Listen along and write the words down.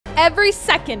every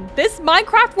second, this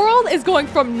Minecraft world is going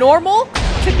from normal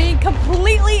to being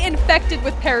completely infected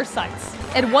with parasites.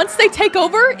 And once they take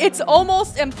over, it's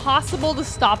almost impossible to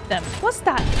stop them. What's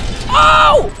that?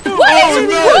 Oh! What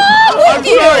is wrong with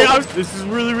you? I'm sorry. This is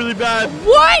really, really bad.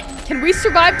 What? Can we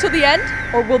survive till the end,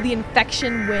 or will the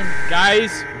infection win?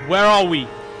 Guys, where are we?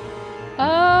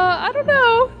 I don't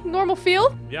know. Normal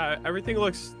field? Yeah, everything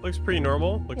looks pretty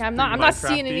normal. Looks Yeah, I'm not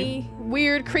seeing any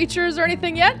weird creatures or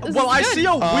anything yet. Well, I see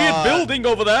a weird building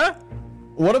over there.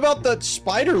 What about that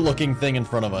spider-looking thing in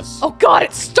front of us? Oh God,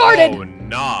 it started. Oh,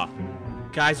 nah.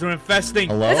 Guys, we're infesting.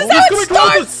 Hello? This is how it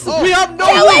starts. Oh, we have no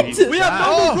Kill run. it. We have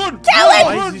no run. Kill it.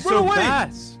 Why is he so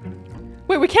fast?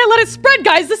 Wait, we can't let it spread,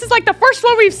 guys. This is like the first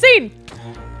one we've seen.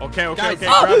 Okay. Guys,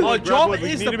 Grab our job wood.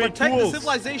 We is need to make protect the tools.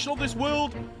 civilization of this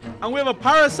world, and we have a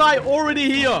parasite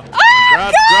already here. Ah,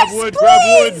 Grab guys, wood, please, grab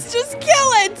wood. just kill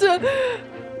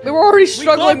it. We're already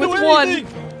struggling We with can't do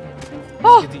one.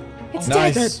 Oh, it's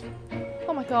Nice. dead.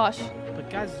 Oh my gosh. But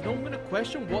guys, no one gonna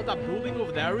question what that building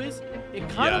over there is. It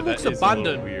kind Yeah, of looks that is a little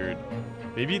abandoned. weird.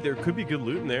 Maybe there could be good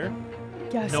loot in there.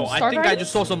 Yeah, No, I think I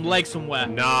just saw some legs somewhere.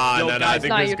 Nah, Yo, I guys, think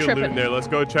nah, there's you're good loot in tripping. there. Let's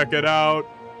go check it out.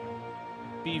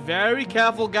 Be very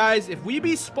careful, guys. If we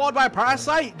be spotted by a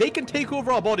parasite, they can take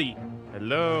over our body.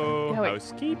 Hello, Yeah, wait.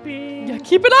 housekeeping. Yeah,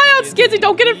 keep an eye out, Skizzy.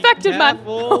 Don't get infected, man.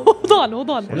 Careful. Hold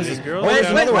on. What is this? Girl, Oh, there's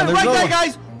yeah. another one. There's right another there, one.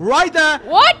 guys. Right there.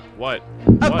 What? What?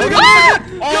 A What? bigger Ah!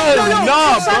 Oh,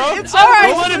 nah, bro. Inside, All right.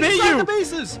 Don't let him hit inside you. the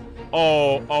bases.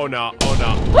 Oh no.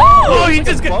 Oh, he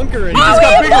just got bunker in oh, here. just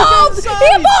got he bigger. evolved! He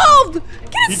evolved!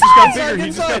 Get He just got inside! bigger. He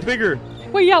just got Inside. bigger.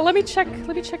 Wait, yeah, let me check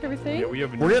everything. Yeah, we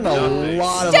have We're getting a nothing.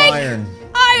 lot of Steak! iron.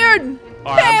 Iron!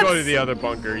 All right, I'm Pants! going to the other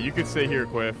bunker. You can stay here,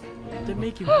 Quiff. They're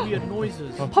making weird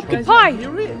noises. Pumpkin You guys pie.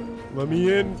 don't hear it? Let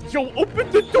me in. Yo, open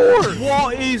the door.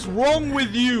 What is wrong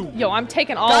with you? Yo, I'm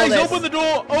taking all Guys, of this. open the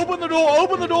door. Open the door.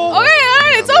 Open the door. Okay, all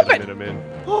right, it's open. I'm in.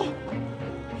 Oh,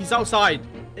 he's outside.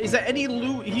 Is there any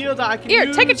loot here that I can Here,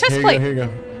 use? take a chest Here you plate. go. Here you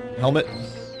go. Helmet.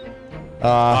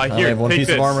 I here, have one take piece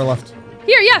this. of armor left.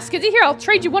 Here, yeah, Skizzy, here, I'll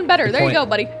trade you one better. Good There you point. go,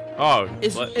 buddy. Oh,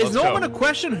 Is let's no go. one a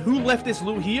question who left this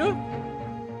loot here?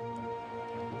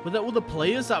 Were there all the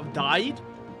players that have died?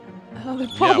 Oh, they're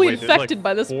probably wait, there's infected like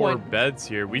by this 4 point. beds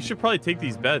here. We should probably take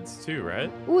these beds too,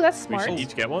 right? Ooh, that's We smart. should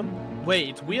each get one. Wait,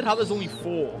 it's weird how there's only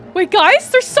 4. Wait,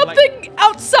 guys, there's something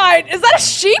outside. Is that a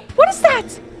sheep? What is that?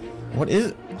 What is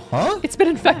it? Huh? It's been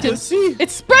infected. Let's see.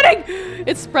 It's spreading.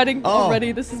 It's spreading Oh.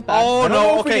 already. This is bad. Oh I don't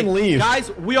know no, if we okay. can leave.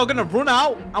 Guys, we are gonna run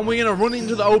out and we're gonna run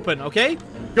into the open, okay?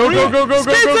 Go, go, go, go,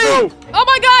 go, go, go! Oh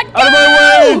my God! Out of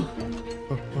my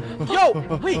way!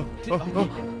 Yo, wait.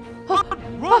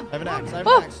 Run. I have an axe. I have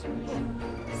Oh. an axe.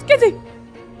 Skizzy,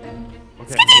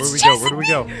 Okay, Skizzy, where do we it's go? Where do we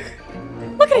go?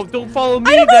 look at Oh, it. don't follow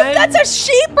me I don't know then. if that's a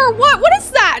sheep or what. What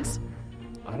is that?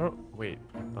 I don't. Wait.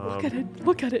 Look at it.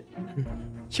 Look at it.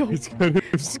 Yo, It's kind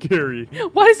of scary.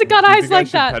 why does it got Do you eyes think I like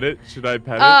should that? Pet it? Should I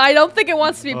pet it? I don't think it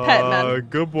wants to be pet, man.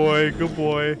 Good boy. Good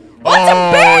boy. What's oh,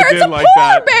 a bear? I It's a didn't like polar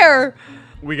that. bear.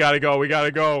 We gotta go. We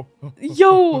gotta go.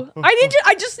 Yo,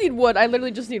 I just need wood. I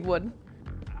literally just need wood.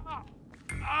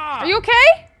 Are you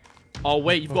okay? Oh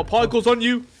wait, you've got particles on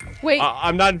you. Wait,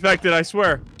 I'm not infected. I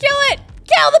swear. kill it!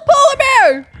 Kill the polar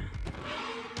bear!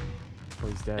 Oh,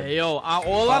 he's dead. Hey yo,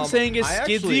 all I'm saying is I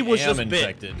Skizzy actually was am just bit.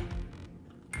 infected.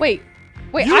 Wait,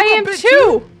 You I got am bit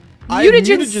too. I have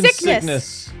Mutagen mutagen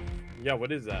sickness. Yeah.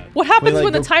 What is that? What happens Wait,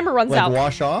 when the like, timer runs like out?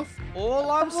 wash off? All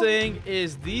I'm saying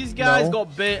is these guys No.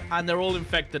 got bit and they're all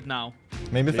infected now.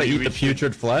 Maybe if I Maybe eat we the should-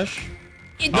 putrid flesh?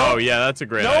 Oh yeah, that's a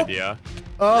great Nope. idea.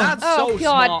 That's Oh, so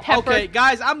God, smart. Pepper. Okay,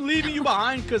 guys, I'm leaving you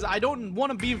behind because I don't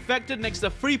want to be infected next to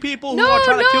 3 people who No, are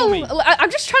trying to kill me. I'm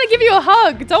just trying to give you a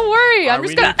hug. Don't worry. I'm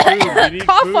we just gonna need food. We need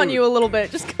cough on food. you a little bit.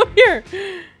 Just come here.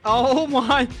 Oh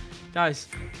my. Guys,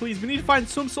 please, we need to find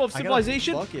some sort of I got a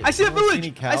civilization. bucket. I see a You wanna see village.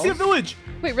 any I see a cows? village.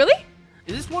 Wait, really?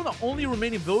 Is this one of the only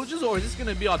remaining villages or is this going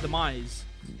to be our demise?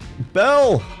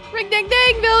 Bell! Ring ding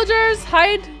ding, villagers.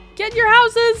 Hide. Get in your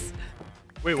houses.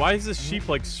 Wait, why is this sheep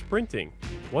like sprinting?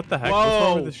 What the heck? What's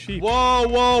wrong with the sheep? Whoa,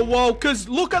 whoa, whoa. Because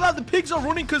look at that. The pigs are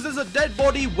running because there's a dead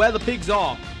body where the pigs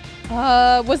are.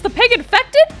 Was the pig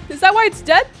infected? Is that why it's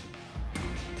dead?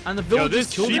 And the Yo, villagers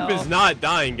this killed sheep it. is not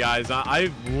dying, guys.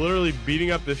 I'm literally beating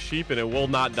up this sheep and it will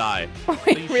not die.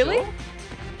 Wait, you really? sure?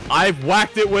 I've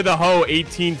whacked it with a hoe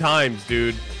 18 times,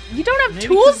 dude. You don't have Maybe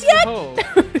tools 'cause it's a yet?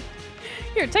 hoe.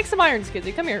 Here, take some iron,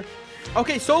 Skizzy. Come here.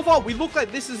 Okay, so far we look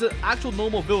like this is an actual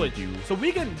normal village. So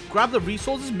we can grab the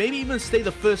resources, maybe even stay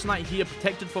the first night here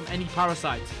protected from any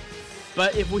parasites.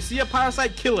 But if we see a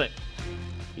parasite, kill it.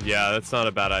 Yeah, that's not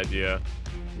a bad idea.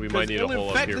 We might need a it'll hole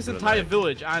up infect here this for the entire night.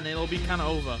 village and it'll be kind of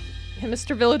over. Hey,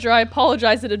 Mr. Villager, I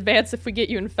apologize in advance if we get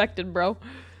you infected, bro.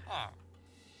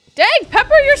 Dang,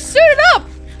 Pepper, you're suited up.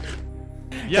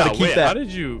 Yeah, Gotta keep wait, that.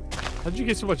 how'd you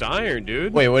get so much iron,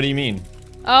 dude? Wait, what do you mean?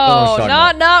 Oh,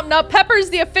 talking no. Pepper's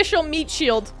the official meat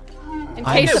shield in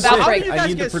case of How outbreak. do you I guys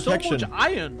need the get so protection. much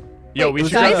iron? Yo, we Wait,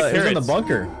 should grab guys? the It was in carrots. the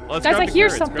bunker. Let's Guys, grab I the hear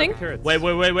carrots, grab the something. carrots.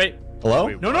 Wait. Hello?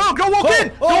 Wait, No, go walk in.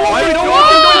 Don't why walk are in. you Don't doing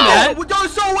walk in. that?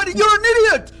 So what? You're an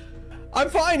idiot. I'm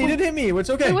fine. He didn't hit me. It's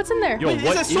okay. Wait, what's in there? Yo, Wait,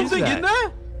 what is there something that? in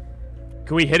there?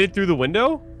 Can we hit it through the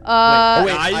window? Oh,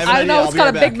 wait, I have an I don't idea. know. I'll It's be got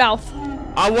a right big back. mouth.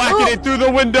 I'm whacking it through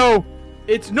the window.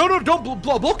 It's no, don't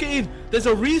block it in. There's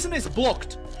a reason it's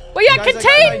blocked. Well, yeah, Guys, I got an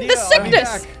contain idea. the I'll be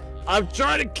sickness. back. I'm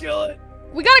trying to kill it.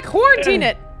 We gotta quarantine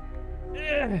it.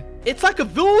 It's like a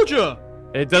villager.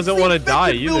 It doesn't It's want to the die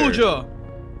infected either. Villager.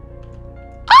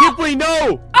 Kiply,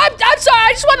 no! I'm sorry.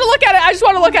 I just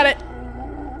wanted to look at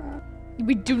it.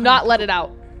 We do not let it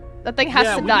out. That thing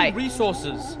has to we die. need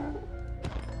resources.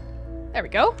 There we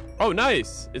go. Oh,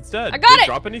 nice. It's dead. I got Did it.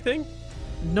 Drop anything?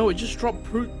 No, it just dropped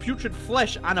putrid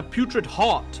flesh and a putrid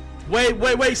heart. Wait,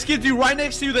 Skidzy, right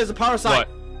next to you there's a parasite. What?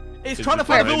 It's Did trying you to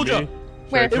find a find villager. me?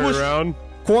 Where? Should I turn was- around?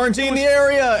 Quarantine the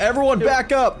area. Everyone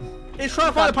back up. It's trying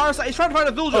to find a parasite. It's trying to find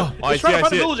a villager. Oh, I it's trying see, to I find a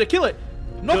see it. villager. Kill it.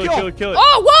 Knock it off. Kill it.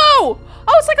 Oh, whoa!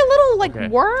 Oh, it's like a little Okay.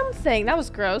 worm thing. That was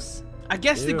gross. I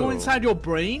guess they go Ew. inside your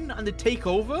brain and they take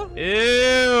over.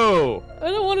 Ew. I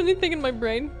don't want anything in my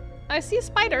brain. I see a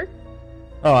spider.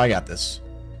 Oh, I got this.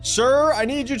 Sir, I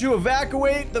need you to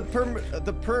evacuate the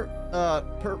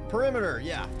perimeter.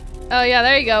 Yeah. Oh yeah,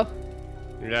 there you go.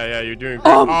 Yeah, you're doing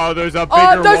great. Oh, there's a bigger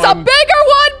Oh, there's a one. bigger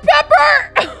one,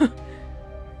 Pepper.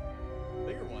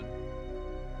 Bigger one.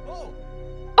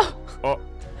 Oh.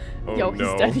 Oh Yo,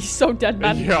 no. he's dead. He's so dead,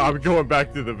 man. Yeah, I'm going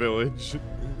back to the village.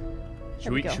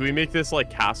 There we go. Should we make this like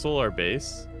castle our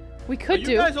base? We Are could you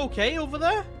do. guys okay over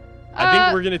there? I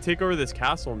think we're gonna take over this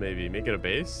castle, maybe make it a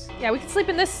base. Yeah, we can sleep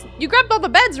in this. You grabbed all the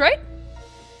beds, right?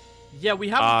 Yeah, we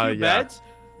have a few yeah. beds.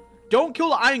 Don't kill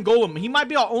the Iron Golem. He might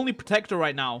be our only protector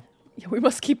right now. Yeah, we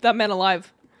must keep that man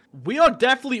alive. We are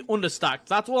definitely understacked.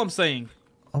 That's what I'm saying.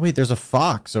 Oh wait, there's a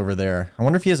fox over there. I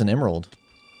wonder if he has an emerald.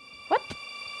 What?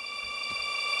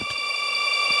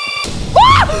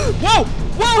 Whoa!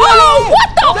 Oh,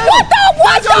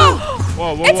 what the?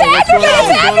 Whoa, It's what's Adrian, going on?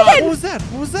 it's What's going on? Adrian! What was that?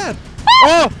 What was that?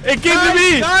 Oh, it came to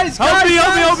me! Guys, help me!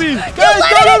 Let it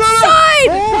no! inside!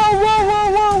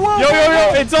 Whoa! Yo,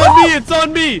 it's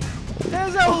on me!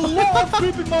 There's a lot of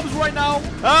creeping mobs right now.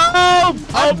 Help! I'm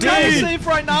Help kind of me! safe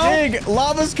right now. Dig!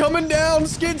 Lava's coming down,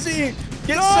 Skidsy!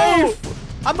 Get No!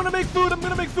 safe! I'm gonna make food.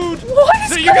 What is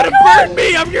So you're going gonna on? burn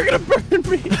me! You're gonna burn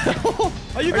me!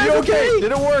 Are you Are guys you okay? okay?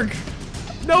 Did it work?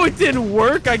 No, it didn't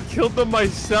work. I killed them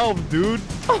myself, dude.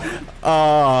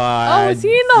 Oh, is he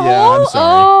in the yeah, hole? I'm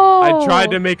sorry. Oh. I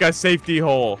tried to make a safety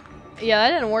hole. Yeah,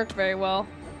 that didn't work very well.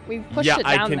 We pushed Yeah, it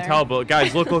down I can there. tell, but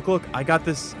guys, look. I got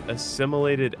this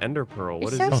assimilated ender pearl.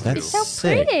 What It's does so, this Oh, that's it's so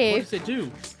sick. pretty. What does it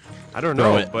do? I don't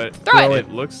Throw know, it. but Throw it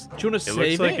looks. Do you wanna It save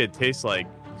looks like it? it tastes like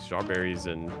strawberries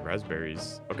and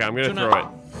raspberries. Okay, I'm gonna Do you throw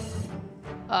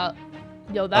wanna-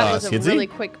 it. Yo, that is a Skidsy? really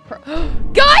quick.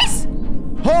 Guys,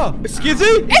 Huh?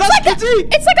 Skizzy? it's like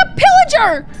it's like a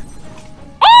pillager.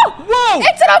 Oh! Whoa!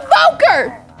 It's an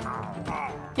evoker.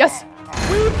 Yes.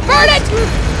 Burn it!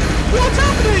 What's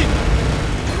happening?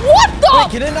 What the?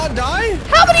 Can it not die?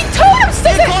 How many totems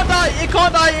does It it?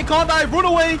 can't die.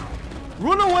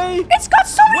 Run away. It's got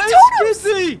so many Where's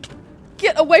totems. Skizzy?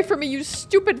 Get away from me, you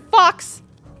stupid fox!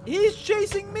 He's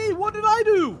chasing me. What did I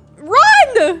do?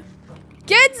 Run!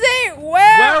 Skidsy,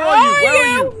 where are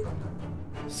you?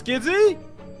 Skizzy?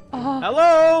 Uh,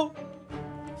 Hello?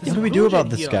 What do we do about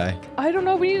this guy? I don't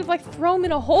know. We need to like throw him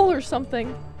in a hole or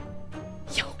something.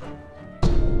 Yo.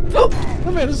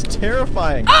 That man is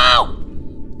terrifying. Ow!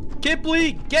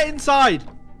 Kiply, get inside.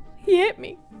 He hit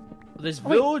me. This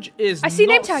village is I see a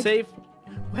name not tag. safe.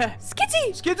 Where? Skitsy!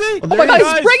 Skizzy? Oh my god,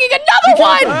 he's bringing another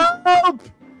one! Help!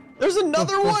 There's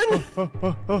another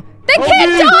one. They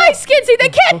can't die, Skitsy! They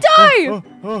can't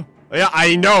die! Yeah,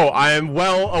 I know. I am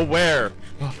well aware.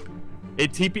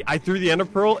 I threw the ender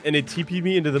pearl and it TP'd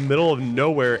me into the middle of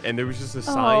nowhere, and there was just a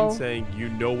sign saying, "You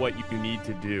know what you need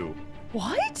to do."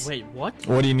 What? Wait, what?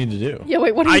 What do you need to do? Yeah,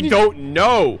 wait, what do you I don't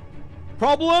know.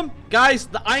 Problem? Guys,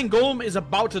 the Iron Golem is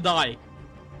about to die.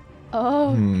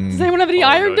 Oh. Does anyone have any Oh,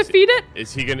 iron no, to feed it?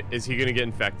 Is he gonna get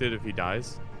infected if he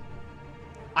dies?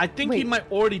 I think he Wait.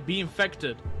 might already be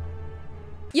infected.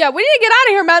 Yeah, we need to get out of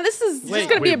here, man. This is just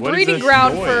gonna be a what is breeding this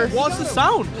ground noise? for. What's the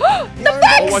sound? The Oh,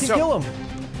 Vex! watch out. kill him.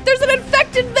 There's an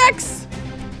infected Vex!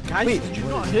 Guys, Wait, did you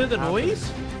not hear the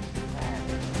noise?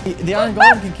 The Iron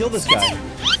Golem can kill this guy.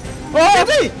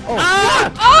 Skizzy! Oh.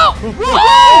 Ah! Oh!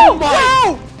 Oh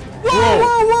Oh! Whoa!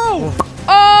 Whoa.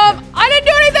 Whoa! I didn't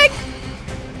do anything!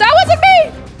 That wasn't me!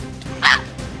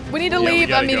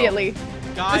 gotta go. immediately.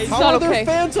 Guys, How How are okay. there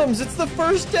phantoms? It's the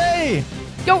first day.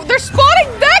 Yo, they're spawning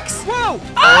Vex! whoa!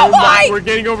 Oh my! We're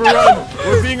getting overrun.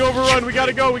 We're being overrun. We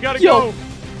gotta go. We gotta Yo. go.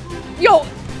 Yo,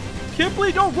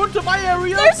 Kiply, don't run to my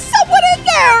area. there's someone in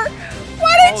there!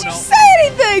 Why didn't you no. say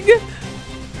anything?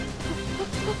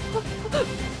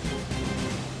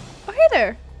 Oh, hey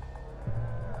there.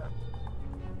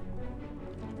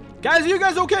 Guys, are you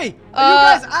guys okay?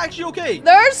 Are you guys actually okay?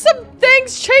 There's some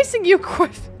things chasing you,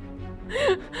 Quiff.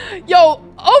 Yo,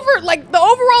 the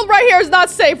overworld right here is not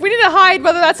safe. We need to hide,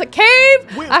 whether that's a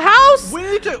cave, a house. We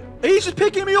need to. He's just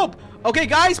picking me up. Okay,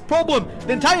 guys, problem.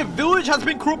 The entire village has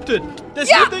been corrupted. There's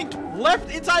Yeah. nothing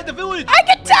left inside the village. I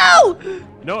can tell!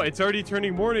 No, it's already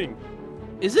turning morning.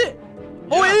 Is it?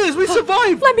 Oh, it is. We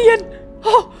survived. Let me in.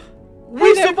 Oh, We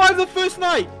hey there. survived the first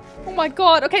night. Oh my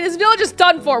god. Okay, this village is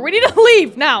done for. We need to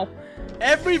leave now.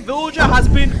 Every villager has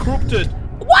been corrupted.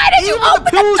 Why did you Even the open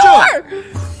the pillager.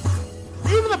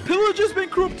 door? Even the pillager's been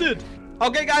corrupted.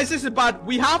 Okay, guys, this is bad.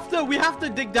 We have to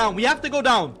dig down. We have to go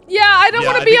down. Yeah, I don't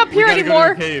want to be think up we here gotta go to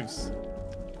anymore. the caves.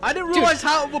 I didn't realize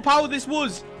how overpowered this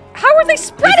was. How are they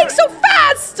spreading so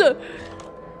fast?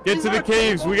 Get to the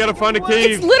caves. We gotta find a It's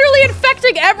cave. literally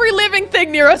infecting every living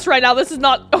thing near us right now. This is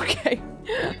not okay.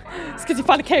 It's because you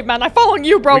found a cave, man. I'm following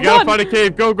you, bro. We gotta Run. find a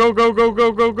cave. Go, go, go, go,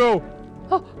 go, go, go.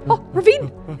 Oh,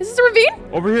 ravine. Is this a ravine?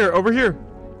 Over here, over here.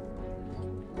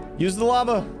 Use the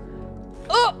lava.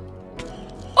 Oh!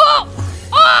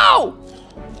 Oh!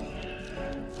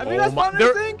 Have you guys found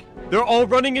they're- anything? They're all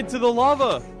running into the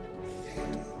lava.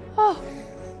 Oh!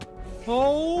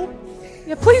 Oh.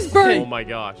 Yeah, please burn. Oh my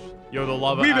gosh. Yo, the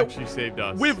lava We've- actually saved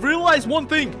us. We've realized one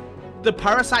thing. The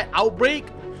parasite outbreak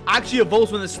actually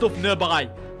evolves when there's stuff nearby.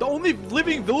 The only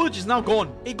living village is now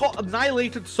gone. It got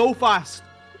annihilated so fast.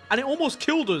 And it almost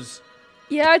killed us.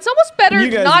 Yeah, it's almost better You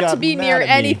guys not to got be mad near at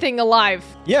me. anything alive.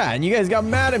 Yeah, and you guys got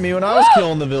mad at me when I was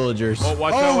killing the villagers. Oh,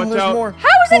 watch out, watch there's out. more. How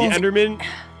is The it?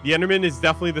 Enderman is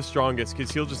definitely the strongest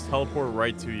because he'll just teleport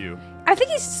right to you. I think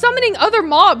he's summoning other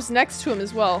mobs next to him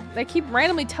as well. They keep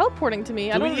randomly teleporting to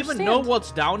me. I Do don't we even understand. know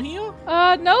what's down here?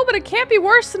 No, but it can't be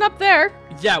worse than up there.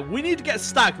 Yeah, we need to get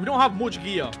stacked. We don't have much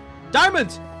gear.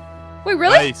 Diamonds! Wait,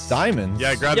 really? Nice. Diamonds?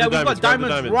 Yeah, grab Yeah, the we've diamonds. got grab the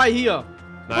diamonds right here.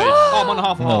 Nice. Oh, I'm on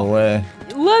half a No heart. way.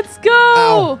 Let's go.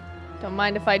 Ow. Don't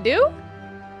mind if I do.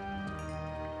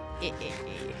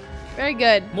 Very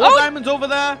good. More Oh, diamonds over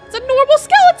there. it's a normal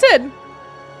skeleton.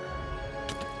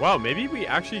 Wow, maybe we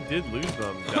actually did lose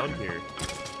them down here.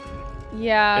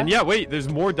 Yeah. And yeah, wait, there's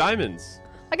more diamonds.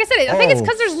 Like I said, I think it's Oh.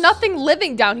 because there's nothing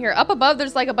living down here. Up above,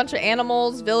 there's like a bunch of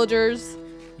animals, villagers.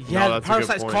 Yeah, the that's a good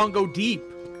parasites point. can't go deep.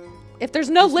 If there's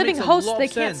no This living makes a hosts, lot they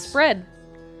of can't sense. spread.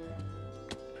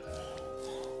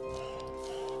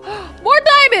 More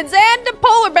diamonds and a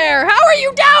polar bear. How are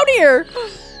you down here?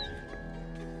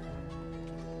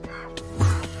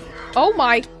 Oh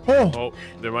my. Oh, Oh,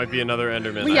 there might be another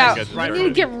Enderman. Yeah, I guess we it's need to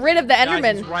get rid of the Guys,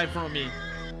 Enderman. it's right in front of me.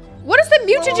 What is the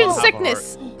mutagen Whoa.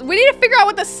 sickness? We need to figure out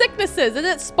what the sickness is. Is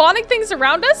it spawning things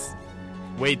around us?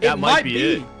 Wait, that might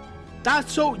be it.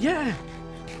 That's so, yeah.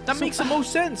 That makes the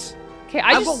most sense. Okay,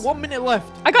 I've got 1 minute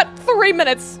left. I got 3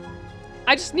 minutes.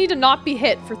 I just need to not be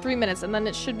hit for 3 minutes, and then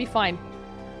it should be fine.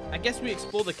 I guess we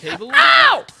explore the cave a little.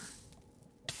 Ow!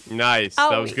 Nice. Owie.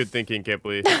 That was good thinking,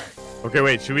 Kiply. Okay,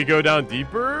 wait, should we go down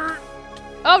deeper?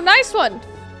 Oh, nice one.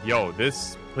 Yo,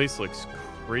 this place looks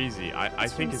crazy. I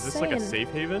think, is this like a insane. safe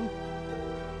haven?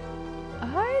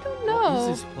 I don't What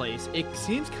know. is this place? It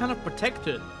seems kind of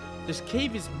protected. This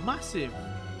cave is massive.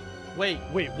 Wait,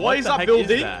 what is the that heck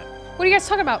building? Is that? What are you guys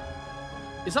talking about?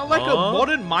 Is that like a Huh?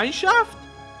 modern mine shaft?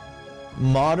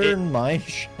 modern mine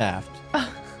shaft.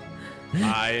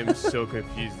 I am so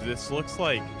confused. This looks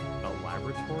like a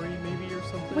laboratory, maybe, or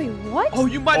something. Wait, what? Oh,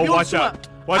 you might be Oh, on watch some- out.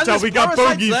 Watch And out, there's we got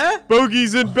parasites bogeys. there?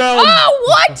 Bogeys inbound. Oh,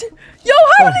 what? Yo,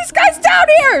 how are these guys down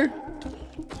here?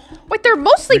 Wait, they're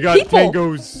mostly We got people.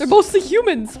 tangos. They're mostly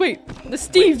humans. Wait, the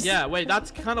Steves. Yeah, wait, that's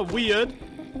kind of weird.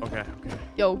 Okay.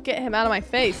 Yo, get him out of my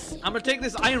face. I'm gonna take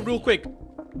this iron real quick.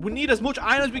 We need as much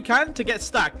iron as we can to get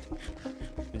stacked.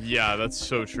 Yeah, that's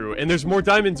so true. And there's more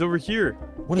diamonds over here.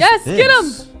 What is Yes, this? get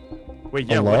 'em! Wait,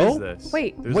 yeah, what Hello? is this?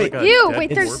 Wait, There's wait. like a Ew, dead wait,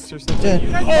 there's- corpse or something. Dead.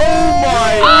 Oh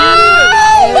my!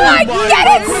 Oh my, my get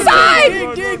God.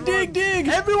 inside! Dig.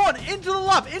 Everyone, into the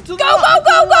lab, into the Go, lab.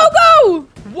 go, go, go, go!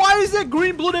 Why is there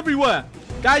green blood everywhere?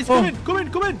 Guys, come Oh. in, come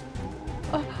in, come in.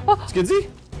 Skidsy?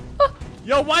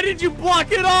 Yo, why did you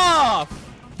block it off?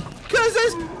 Cause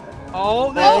there's...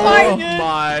 Oh, they're Oh my- coming in.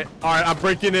 My. All right, I'm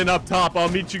breaking in up top. I'll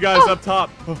meet you guys up top.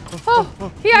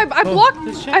 Oh, here, I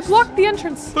blocked the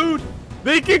entrance. Food.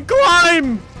 They can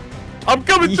climb. I'm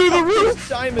coming through the Yeah, roof. there's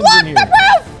diamonds Block in the here.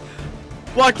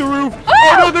 roof! Block the roof. Oh!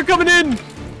 Oh no, they're coming in.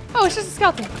 Oh, Oh, it's just a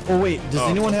skeleton. Oh wait, does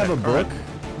anyone have a book?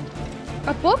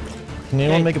 A book? Can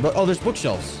anyone make a book? Oh, there's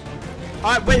bookshelves.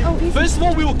 Alright, wait. First of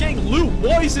all, we were getting loot.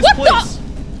 What is this What place?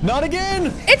 Not again!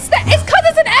 It's cause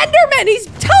it's an Enderman. He's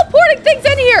teleporting things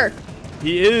in here.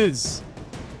 He is.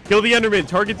 Kill the Enderman.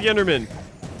 Target the Enderman.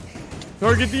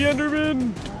 Target the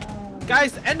Enderman.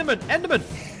 Guys, Enderman.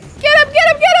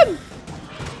 Get him.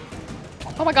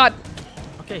 Oh my god.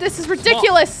 Okay. This is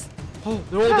ridiculous. Oh,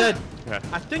 they're all dead. Okay.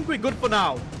 I think we're good for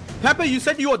now. Pepper, you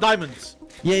said you got diamonds.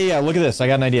 Yeah, look at this. I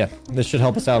got an idea. This should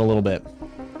help us out a little bit.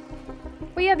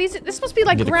 Well, yeah, this must be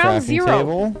like Get a ground crafting zero.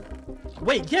 table.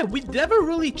 Wait, yeah, we never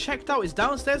really checked out. Is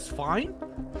downstairs fine?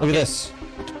 Look at this.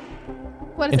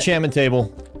 What is Enchantment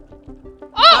table.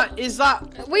 Oh, Is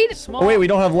that we. small? Oh wait, we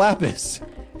don't have lapis.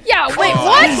 Yeah, wait, Oh,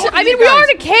 what? I mean, we guys. are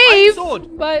in a cave,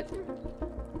 sword. but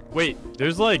Wait,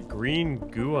 there's like green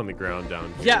goo on the ground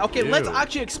down here. Yeah, okay, let's Ew.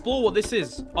 actually explore what this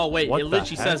is. Oh, wait, What it the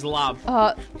literally heck? says lab. Should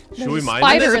there's we a mine it?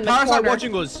 spider There's a in the parasite corner.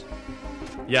 watching us.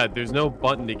 Yeah, there's no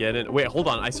button to get in. Wait, hold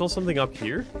on. I saw something up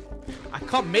here. I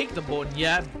can't make the button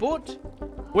yet, but...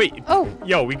 Wait. Oh.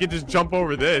 Yo, we could just jump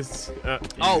over this.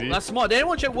 Oh, Easy. that's smart. Did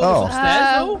anyone check what was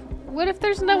upstairs, though? What if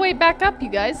there's no way back up, you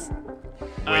guys?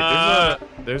 Wait,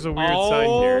 there's a weird sign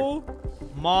here. Oh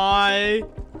my...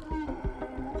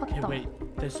 What Okay, the? wait.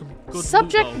 There's some good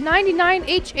Subject loot,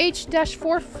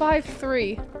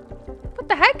 99HH-453. What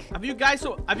the heck? though. Have you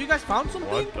guys found something?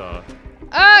 What the?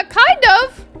 Kind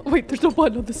of. Wait, there's no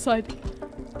button on this side.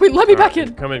 Wait, let me back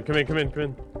in. Come in.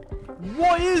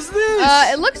 What is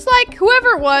this? It looks like whoever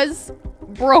it was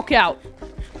broke out.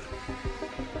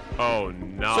 Oh,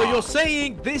 no. So you're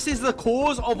saying this is the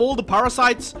cause of all the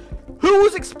parasites? Who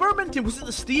was experimenting? Was it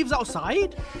the Steves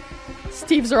outside?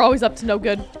 Steves are always up to no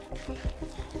good.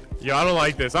 Yo, I don't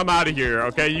like this. I'm out of here,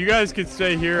 okay? You guys can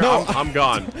stay here. No. I'm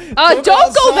gone. Don't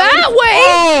go that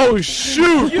way. Oh,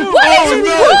 shoot. What is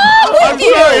no. wrong with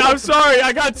you? I'm sorry.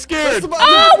 I got scared.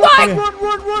 Oh my!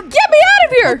 Run! Get me out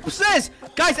of here! Upstairs!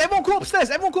 Guys, everyone go upstairs!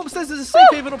 There's a safe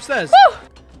haven upstairs. Woo.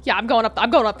 Yeah, I'm going up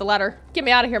the ladder. Get me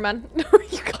out of here, man.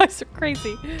 You guys are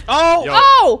crazy. Oh! Yo.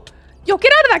 Oh! Yo,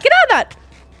 get out of that! Get out of that!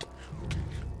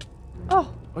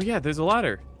 Oh, Oh, yeah, there's a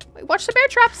ladder. wait, watch the bear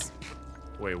traps.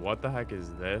 Wait, what the heck is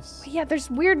this? Yeah,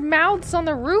 there's weird mouths on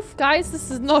the roof, guys.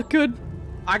 This is not good.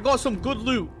 I got some good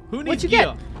loot. Who needs What'd you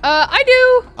gear? get? I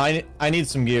do. I need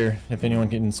some gear if anyone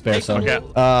can spare Hey, some. okay.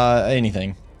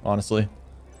 Anything, honestly.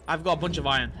 I've got a bunch of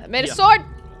iron. I made a Here. sword.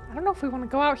 I don't know if we want to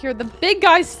go out here. The big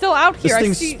guy's still out This here. I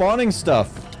thing's see. spawning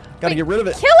stuff. Gotta Wait, get rid of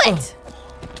it. Kill it!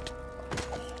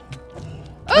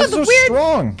 Oh, That's the so weird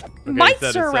strong. mites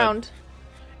it's are dead. around.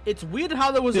 It's weird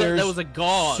how there was There's a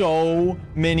guard. so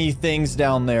many things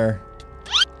down there.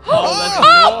 there's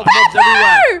Oh, mobs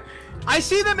everywhere. Pepper! I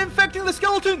see them infecting the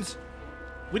skeletons.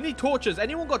 We need torches.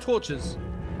 Anyone got torches?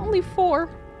 Only 4.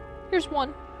 Here's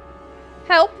one.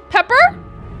 Help, Pepper!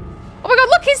 Oh my God!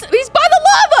 Look, he's by the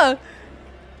lava.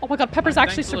 Oh my God, Pepper's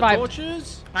actually Thanks for the survived.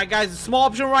 torches. All right, guys, a small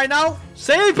option right now.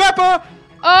 Save Pepper.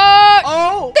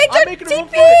 Oh, I'm they're making a run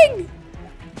for it. TPing!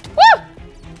 Woo!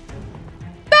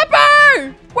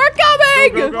 Pepper! We're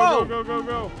coming!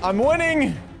 Go. I'm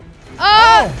winning.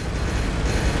 Oh!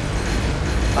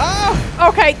 Ah!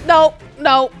 Okay, no.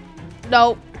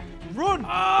 Run.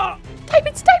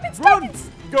 Diamonds!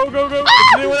 Go. Does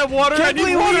anyone have water? I need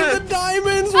Kiply, water. look at the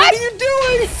diamonds. What are you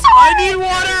doing? I need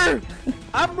water.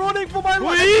 I'm running for my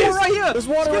life. Please. There's right here. There's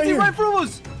water right Skitty here. right through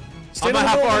us. I'm in at the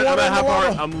half a middle of heart. the I'm water at and half the a heart.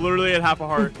 lava. I'm literally at half a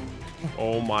heart.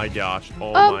 Oh my gosh.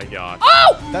 Oh my gosh.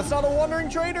 Oh! That's not a wandering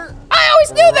trader. I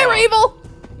always knew they were evil!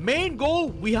 Main goal,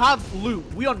 we have loot.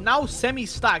 We are now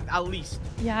semi-stacked at least.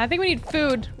 Yeah, I think we need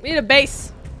food. We need a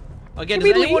base. Again, Can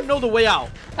does we anyone leave? know the way out?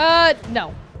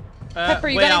 No. Pepper,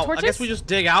 you way got any out. torches? I guess we just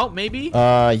dig out, maybe.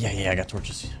 Yeah, I got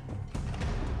torches.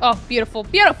 Oh, beautiful.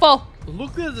 Beautiful.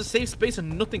 Look, there's a safe space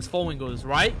and nothing's following us,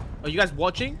 right? Are you guys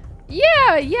watching?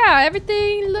 Yeah,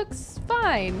 everything looks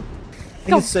fine. I think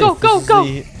Go, it's safe. go, go, This is go.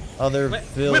 the other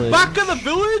village. We're back in the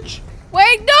village?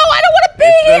 Wait, no, I don't want to be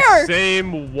It's here! the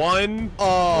same one.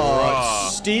 Oh, Bruh.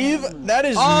 Steve, that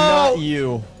is Oh. not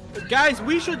you. Guys,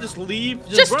 we should just leave.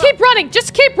 Just run. keep running.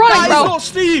 Just keep running, That is bro. not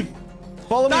Steve.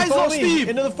 Follow me, Guys, follow oh, me Steve.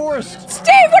 into the forest.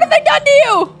 Steve, what have they done to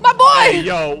you? My boy! Hey,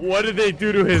 yo, what did they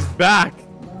do to his back?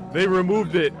 They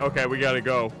removed it. Okay, we gotta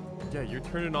go. Yeah, you're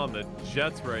turning on the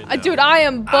jets right now. Dude, I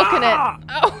am booking Ah! it.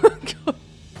 Oh my God.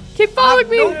 Keep following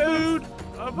me. No food.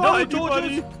 I'm No behind you, torches.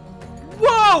 buddy.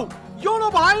 Whoa! You're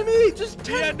not behind me. Just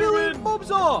 10 Yeah, billion dude.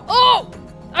 mobs are. Oh,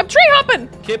 I'm tree hopping.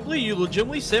 Kiply, you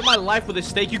legitimately saved my life with this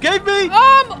steak you gave me.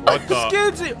 What the?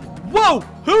 Skidsy. Whoa!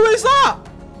 Who is that?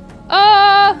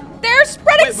 They're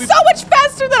spreading Wait, so much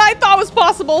faster than I thought was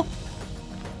possible.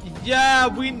 Yeah,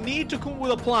 we need to come up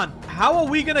with a plan. How are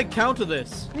we gonna counter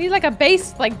this? We need like a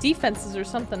base, like defenses or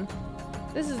something.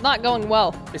 This is not going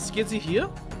well. Is Skizzy here?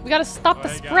 We gotta stop the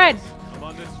Alright, spread. guys, I'm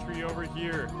on this tree over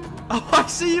here. Oh, I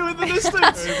see you in the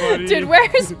distance. Hey, buddy. Dude,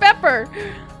 where's Pepper?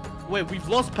 Wait, we've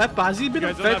lost Pepper. Has he You been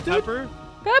guys don't have infected? pepper?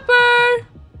 Pepper!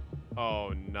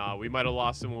 Oh, nah. We might have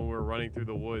lost him when we were running through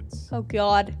the woods. Oh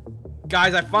god.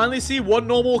 Guys, I finally see one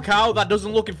normal cow that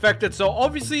doesn't look infected. So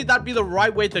obviously that'd be the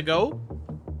right way to go.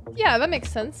 Yeah, that makes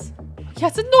sense. Yeah,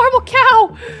 it's a normal cow!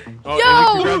 Oh, and we Yo!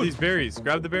 can grab these berries.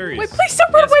 Grab the berries. Wait, please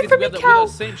don't run away Skizzy, from we me, have the cow!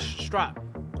 same strap.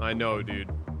 I know, dude.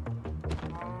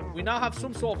 We now have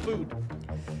some sort of food.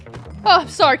 Oh,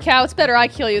 sorry, cow. It's better I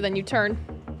kill you than you turn.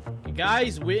 Okay,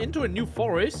 guys, we're into a new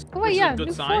forest. Oh, which wait, is yeah, a good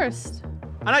new sign. forest.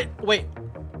 And wait.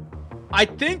 I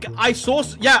think I saw.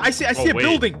 Yeah, I see a wait.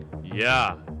 building.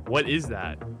 Yeah. What is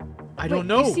that? I Wait, don't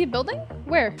know. You see a building?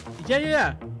 Where?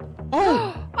 Yeah.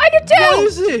 Oh, I do too! what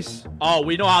is this? Oh,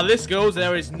 we know how this goes.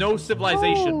 There is no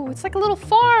civilization. Oh, it's like a little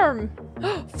farm.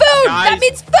 Food! That Guys.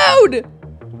 means food!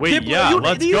 Wait, Kiply, yeah, you an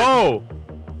let's idiot. go.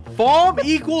 Farm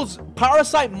equals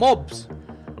parasite mobs.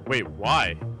 Wait,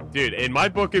 why? Dude, in my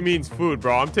book it means food,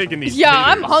 bro. I'm taking these Yeah,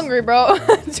 I'm taters. hungry, bro.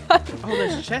 Oh,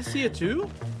 there's chests here too.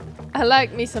 I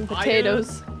like me some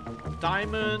potatoes.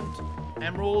 Diamond,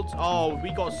 emeralds. Oh,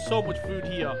 we got so much food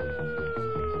here.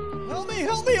 Help me!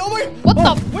 Help me! Oh my! What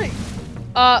oh, the? Wait,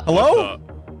 Hello? Uh,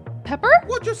 Pepper?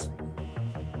 what just?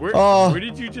 where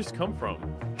did you just come from?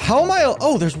 How am I?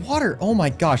 Oh, there's water. Oh my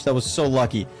gosh, that was so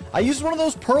lucky. I used one of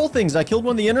those pearl things. I killed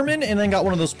one of the Endermen and then got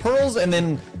one of those pearls, and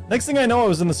then next thing I know, I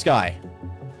was in the sky.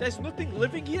 There's nothing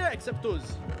living here except us.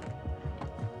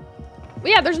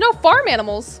 Well, yeah, there's no farm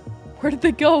animals. Where did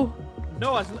they go?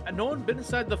 No, has no one been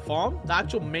inside the farm? The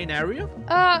actual main area?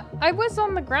 I was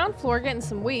on the ground floor getting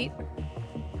some wheat.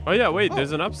 Oh yeah, wait,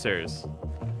 there's an upstairs.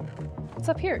 What's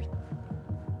up here?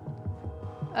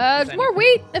 There's more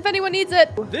wheat if anyone needs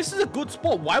it. This is a good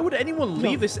spot. Why would anyone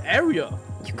leave this area?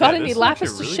 You got Yeah, any this is actually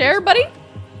lapis a to really share, good buddy?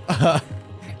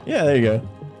 Yeah, there you go.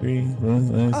 3,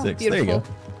 1, 5, 6. There you beautiful.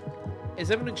 go. Is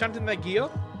everyone enchanting their gear?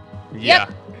 Yeah.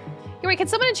 Here, wait, can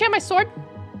someone enchant my sword?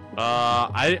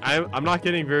 I'm not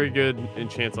getting very good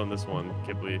enchants on this one,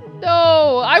 Kiply.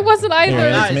 No, I wasn't either.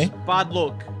 Here, that's Guys, me. bad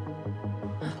luck.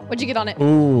 What'd you get on it?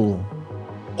 Ooh.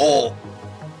 Oh.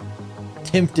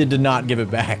 Tempted to not give it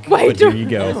back. Wait, but here do- you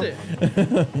What go. is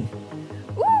it?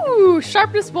 Ooh,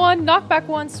 sharpness 1, knockback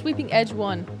 1, sweeping edge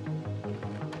 1.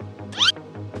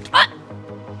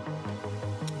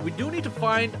 We do need to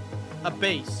find a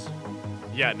base.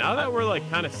 Yeah, now that we're like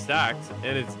kind of stacked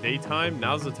and it's daytime,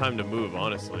 now's the time to move,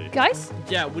 honestly. Guys,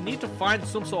 Yeah, we need to find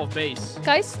some sort of base.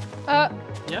 guys,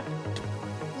 Yeah?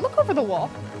 look over the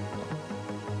wall.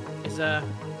 Is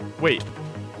Wait,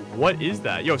 what is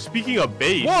that? Yo, speaking of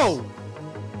base. Whoa!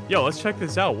 Yo, let's check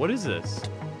this out. What is this?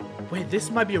 Wait, this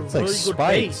might be a It's really like good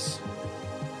spikes. base.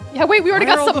 Yeah, wait, we already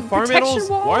Why are got all some the farm protection animals?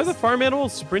 walls. Why are the farm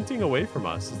animals sprinting away from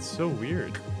us? It's so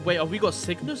weird. Wait, have we got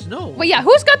sickness? No. Wait, yeah,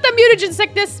 who's got the mutagen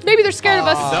sickness? Maybe they're scared of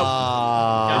us.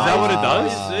 Is that what it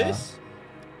does? What is this?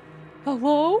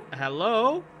 Hello?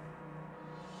 Hello?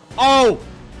 Oh!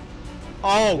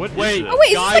 Oh, What is wait. this? Oh,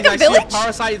 wait, is this guys, like a I see village? a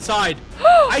parasite inside.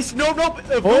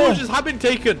 No, villages have been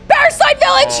taken. Parasite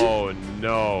village! Oh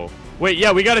no. Wait,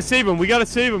 yeah, we gotta save him. We gotta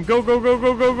save him. Go, go, go,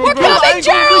 go, go, go, We're go. coming, Angle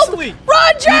Gerald! recently.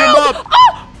 Run, Gerald! up.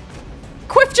 Oh!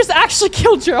 Quiff just actually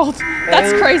killed Gerald.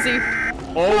 That's Oh. crazy.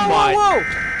 Oh Whoa, my. whoa,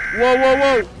 Whoa, whoa,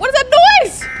 whoa. What is that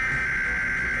noise?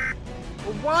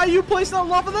 whoa. Why are you placing that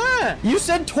lava there? You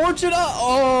said torch it up.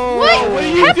 Oh. What? are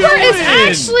you Pepper is doing?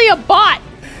 actually a bot.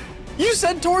 You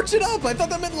said torch it up. I thought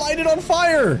that meant light it on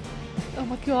fire. Oh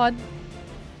my god.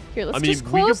 Here, let's I mean, just we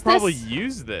close could probably this.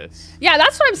 use this. Yeah,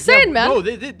 that's what I'm saying, Yeah, man. No,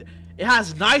 it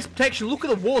has nice protection. Look at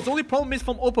the walls. The only problem is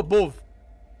from up above.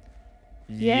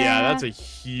 Yeah. That's a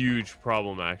huge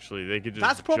problem, actually. They could just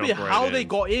That's probably jump right how in. they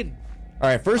got in. All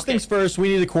right, first things first, we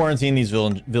need to quarantine these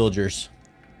villagers.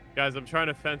 Guys, I'm trying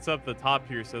to fence up the top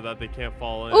here so that they can't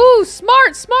fall in. Ooh,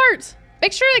 smart, smart.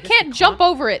 Make sure they can't jump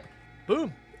over it.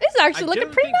 Boom. This is actually I looking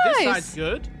don't pretty think This nice. side's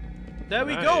good. There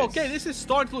we go. Nice. Okay, this is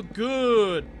starting to look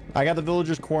good. I got the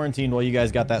villagers quarantined while you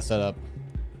guys got that set up.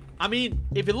 I mean,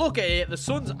 if you look at it, the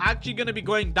sun's actually going to be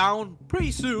going down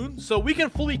pretty soon, so we can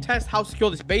fully test how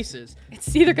secure this base is.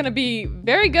 It's either going to be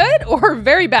very good or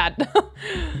very bad.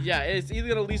 Yeah, it's either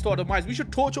going to lead to our demise. We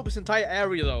should torch up this entire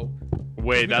area, though.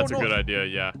 Wait, we that's a don't know good idea,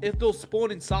 yeah. if they'll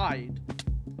spawn inside.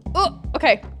 Oh,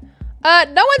 okay.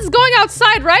 No one's going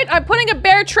outside, right? I'm putting a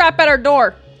bear trap at our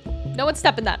door. No one's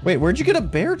stepping that. Wait, where'd you get a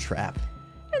bear trap?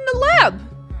 In the lab.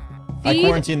 I Feed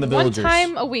quarantined the villagers. One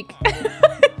time a week.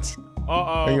 Uh-oh.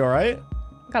 Are you all right?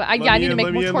 God, yeah, I need to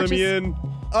make more Let torches. me in.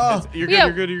 You're good. Yeah.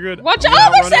 You're good. You're good. Watch I'm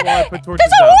out! gonna outrun it while I put torches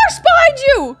There's a down. horse behind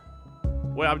you!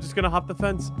 Wait, I'm just gonna hop the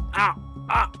fence. Ow!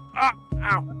 Ow! Ow!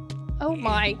 Ow! Oh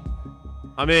my.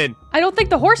 I'm in. I don't think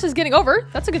the horse is getting over.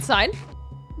 That's a good sign.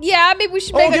 Yeah, maybe we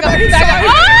should Oh, make get a back back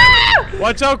up. Ah!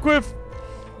 Watch out, Quiff.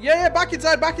 Yeah, back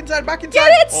inside. Get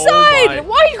Oh inside! my.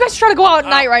 Why are you guys trying to go out at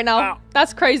night right now? ow.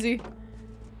 That's crazy.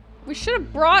 We should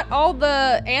have brought all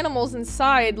the animals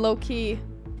inside, low key.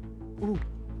 Ooh,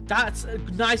 that's a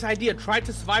nice idea. Try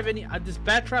to survive any. This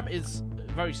bear trap is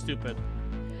very stupid.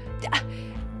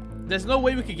 There's no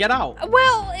way we could get out.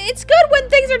 Well, it's good when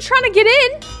things are trying to get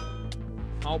in.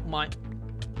 Oh my.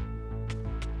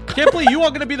 Kiply, you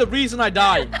are gonna be the reason I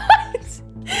die.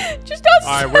 Just don't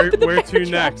All right, step in the where bear to trap.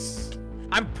 next?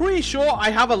 I'm pretty sure I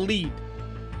have a lead.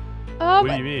 What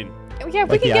do you mean? Yeah, if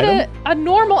we Like can the get a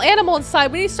normal animal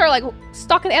inside, we need to start like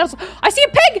stalking animals. I see a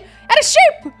pig and a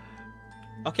sheep.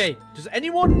 Okay, does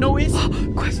anyone notice? I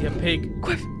Quiff, see a pig.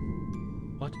 Quiff,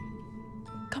 What?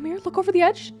 come here. Look over the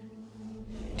edge.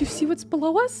 Do you see what's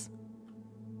below us?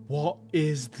 What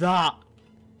is that?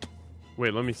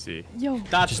 Wait, let me see. Yo.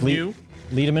 That's Just new.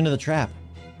 lead him into the trap.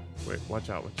 Wait, watch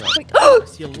out. Watch out. Wait. I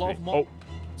see a lot of Oh,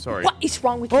 sorry. What is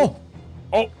wrong with you? Oh,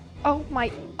 Oh, Oh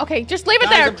my. Okay, just leave it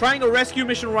Guys, there. I'm trying a rescue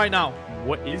mission right now.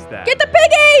 what is that? Get the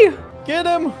piggy! get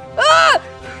him! Ah!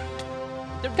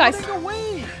 They're Guys. running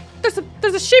away.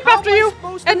 There's a sheep How after am I you,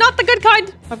 supposed to- and not the good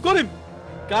kind. I've got him.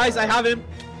 Guys, I have him.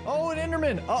 Oh, an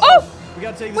Enderman. Oh! We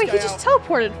gotta take this Wait, guy he just out.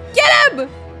 teleported. Get him!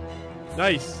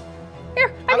 Here.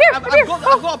 Here, I'm here. I've I'm here.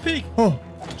 got a pig. Oh,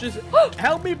 Just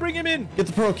help me bring him in. get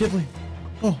the pearl, Kiply.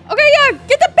 Oh, Okay, yeah,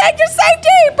 get the pig to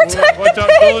safety. Protect Watch the out!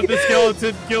 Don't let pig. the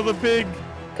skeleton kill the pig.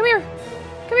 Come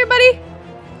here, buddy.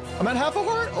 I'm at half a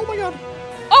heart. Oh my god.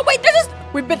 Oh wait, there's just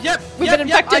we've been Yep,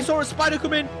 infected. I saw a spider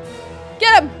come in.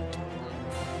 Get him.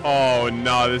 Oh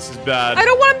no, this is bad. I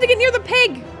don't want him to get near the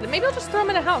pig. Maybe I'll just throw him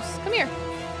in a house. Come here.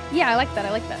 Yeah, I like that.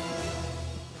 All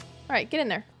right, get in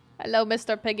there. Hello,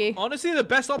 Mr. Piggy. Honestly, the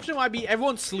best option might be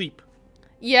everyone sleep.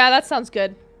 Yeah, that sounds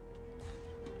good.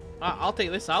 I'll take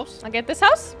this house. I'll get this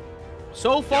house.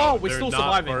 So far, we're They're still not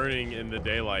surviving. burning in the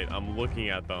daylight. I'm looking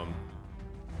at them.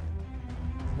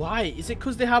 Why? Is it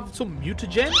because they have some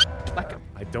mutagen? Like,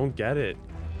 I don't get it.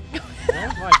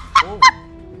 oh my God.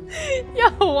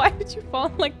 Yo, why did you fall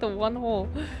in like the one hole?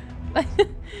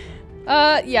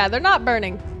 Yeah, they're not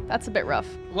burning. That's a bit rough.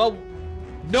 Well,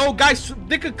 no, guys,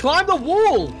 they could climb the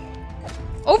wall.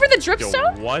 Over the Yo,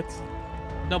 dripstone? what?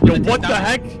 No, but Yo, they take what the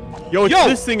damage. heck? Yo, it's Yo!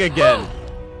 this thing again.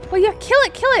 Oh yeah, kill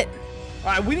it, kill it.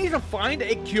 All right, we need to find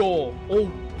a cure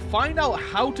or find out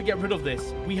how to get rid of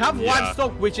this. We have Yeah.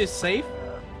 livestock, which is safe.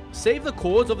 Save the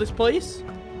cores of this place.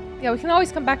 Yeah, we can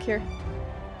always come back here.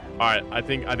 All right, I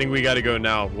think we gotta go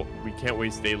now. We can't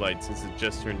waste daylight since it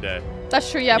just turned day. That's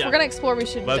true. Yeah, if Yeah. we're gonna explore, we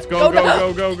should. Let's go,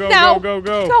 now. go,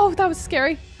 go. Oh, that was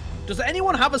scary. Does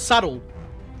anyone have a saddle?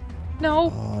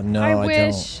 No. Oh no, I I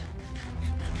wish.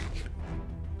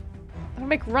 That'll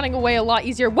make running away a lot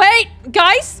easier. Wait,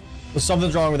 guys, Well,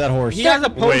 something's wrong with that horse. He has a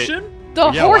potion. the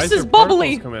Yeah, why horse there is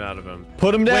bubbly. particles coming out of him?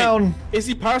 Put him down. Is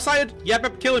he parasited?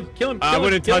 Yep, kill him, kill him, kill I him.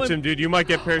 wouldn't kill touch him, dude. You might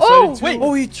get parasited Oh, too. wait.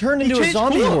 Oh, he turned He into a changed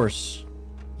zombie color. horse.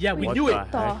 Yeah, we What knew the it.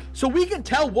 heck? So we can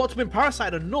tell what's been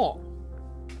parasited or not.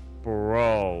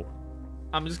 Bro.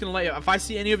 I'm just gonna let you. If I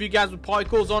see any of you guys with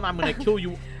particles on, I'm gonna kill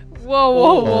you. Whoa,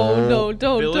 whoa, whoa! Oh. No,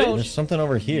 don't, Village? don't. There's something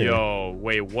over here. Yo,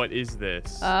 wait, what is this?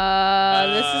 This is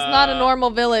not a normal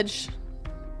village.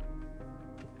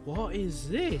 What is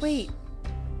this? Wait,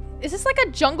 is this like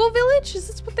a jungle village? Is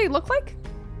this what they look like?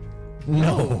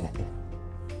 No.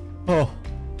 Oh,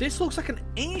 This looks like an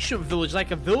ancient village, like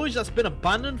a village that's been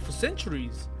abandoned for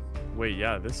centuries. Wait,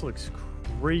 yeah, this looks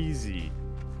crazy.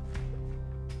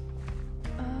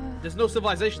 There's no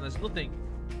civilization. There's nothing.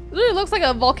 It literally looks like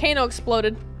a volcano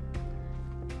exploded.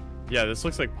 Yeah, this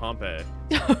looks like Pompeii.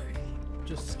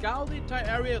 Just scour the entire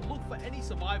area and look for any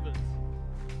survivors.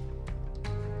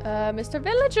 Mr.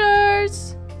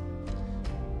 Villagers,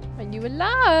 are you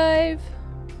alive?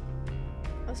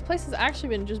 This place has actually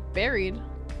been just buried.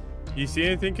 You see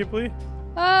anything, Kiply?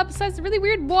 Besides the really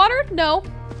weird water? No.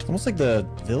 it's almost like the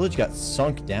village got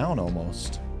sunk down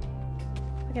almost.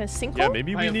 Like in a sinkhole? Yeah,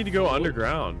 maybe I we have need to go food.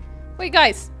 underground. Wait,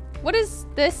 guys, what is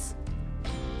this?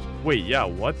 Wait, yeah,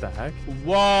 what the heck?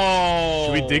 Whoa!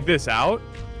 Should we dig this out?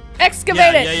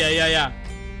 Excavate it! Yeah.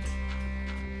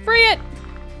 Free it!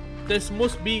 This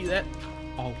must be that.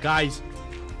 Oh, guys.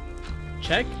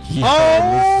 Check. Yeah,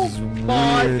 oh this is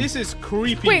my! weird. This is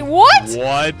creepy. Wait, what?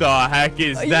 What the heck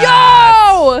is that?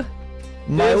 Yo!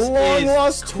 My This long is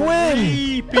lost twin.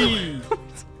 Creepy.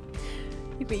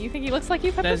 You think he looks like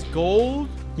you, Pepper? There's gold.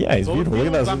 Yeah, he's beautiful. Look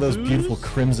at those Bamboos? beautiful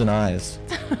crimson eyes.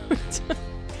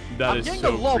 That I'm is getting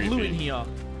so a lot creepy. of loot in here.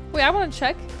 Wait, I want to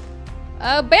check.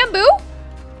 Bamboo?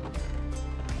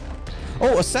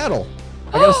 Oh, a saddle.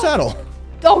 I got a saddle.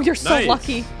 Oh, you're so Nice.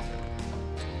 lucky.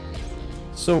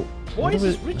 So What is do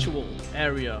this we- ritual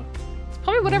area? It's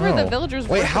probably whatever the No. villagers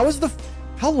Wait, worship.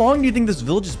 how long do you think this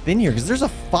village has been here? Because there's a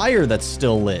fire that's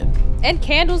still lit. And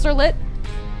candles are lit.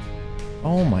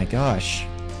 Oh my gosh.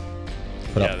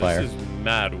 Put Yeah, up fire. this is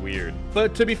mad weird.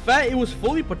 But to be fair, it was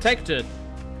fully protected.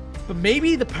 But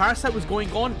maybe the parasite was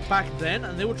going on back then,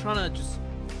 and they were trying to just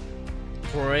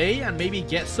pray and maybe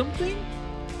get something.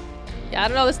 Yeah, I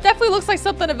don't know. This definitely looks like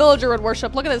something a villager would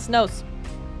worship. Look at his nose.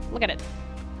 Look at it.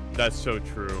 That's so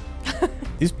true.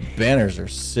 These banners are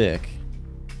sick.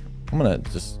 I'm gonna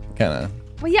just kind of.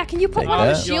 Well, yeah, can you put Take one on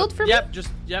the that. shield for Yep, me? just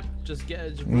get just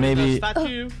Maybe- the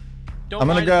statue. Don't I'm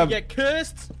gonna mind grab- if you get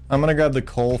cursed. I'm gonna grab the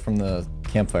coal from the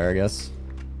campfire, I guess.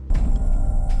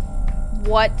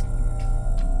 What?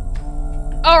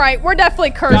 All right, we're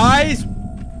definitely cursed. Guys,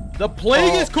 the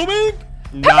plague Oh. is coming.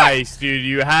 Nice, dude.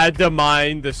 You had to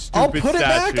mine the I'll stupid put it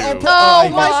statue. back. I'll put. Oh I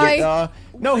my. lost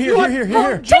it. No, here.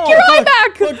 Take your eye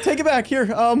back. Look, take it back. Here.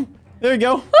 There you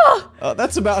go.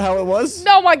 That's about how it was.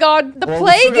 Oh my God, the Well, we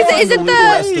plague still is got it to loot the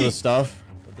rest of the? the stuff?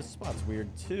 But this spot's weird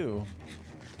too.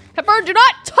 Pepper, do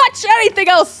not touch anything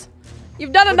else.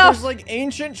 You've done But enough. there's like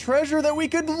ancient treasure that we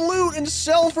could loot and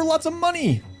sell for lots of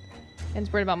money.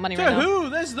 Ben's worried about money To right now. who?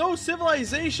 There's no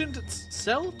civilization to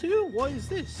sell to. What is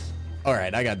this? All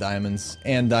right, I got diamonds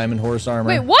and diamond horse armor.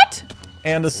 Wait, what?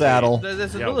 And a saddle.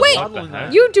 There's Yeah, another Wait. saddle what in the there.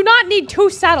 heck? You do not need 2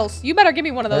 saddles. You better give me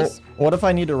one of Well, those. what if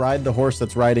I need to ride the horse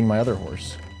that's riding my other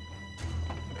horse?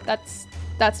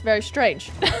 That's very strange.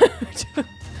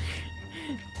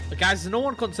 Guys, is no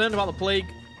one concerned about the plague?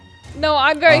 No,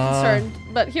 I'm very concerned.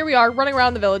 But here we are, running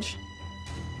around the village.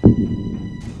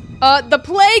 The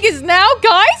plague is now,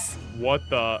 guys? What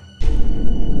the?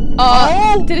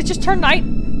 Did it just turn night?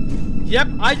 Yep,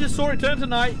 I just saw it turn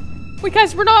tonight. Wait,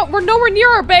 guys, we're nowhere near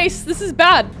our base. This is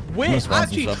bad. We're gonna spawn some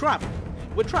actually stuff. trapped.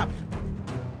 We're trapped.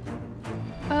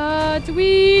 Should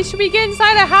we get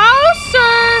inside the house,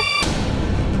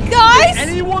 or? Guys?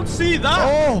 Anyone see that?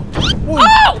 Oh!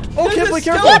 Oh! Oh, There's Kiply, a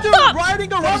careful! skeleton the-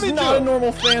 riding around That's me. not a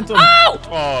normal phantom. Oh!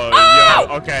 Oh,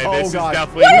 yeah. Okay, Oh, this is God.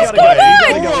 definitely. What is going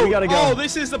on? We gotta go. We gotta go. Oh,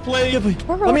 this is the plague. Kiply,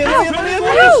 Where let me in. are Let me in. we?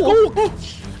 Let me in. Ow! Oh,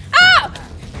 Ah!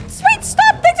 Sweet,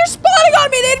 stop! Things are spawning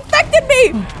on me! They infected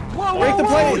me! Whoa, break the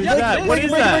plate. What is that? What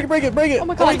is that? Break it. Oh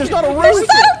my God. Wait, there's not a roof. There's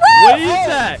not a What roof! is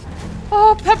that?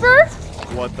 Oh, Pepper!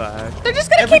 What the heck? They're just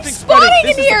gonna keep Everything's spreading. spawning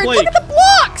This in is the here! plague. Look at the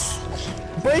blocks!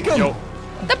 Break them. Yo,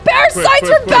 The parasites quick,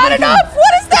 were quick, bad quick. enough!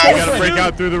 What is we this? gotta break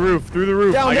out through the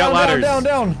roof. I got ladders.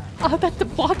 down. Oh, the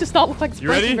block does not look like it's You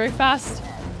breaking ready? very fast.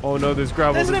 Oh no, there's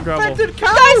gravel. There's an There's gravel. infected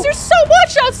cow. Guys, there's so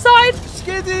much outside!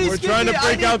 Skitty, We're trying to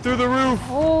break out through the roof.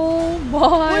 Oh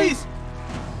my. Please.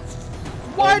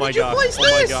 Why Oh my did you gosh. place Oh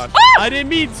my this? gosh. Ah! I didn't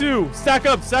mean to. Stack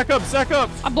up.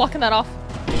 I'm blocking that off.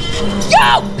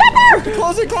 Yo, Pepper!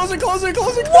 Close it. What do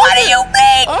you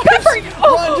mean,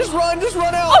 Pepper? Just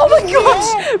run out. Oh my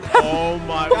gosh! Oh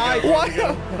my god.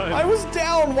 Why? I was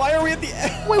down. Why are we at the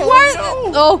end? Wait, why?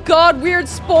 Oh god, weird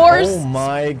spores. Oh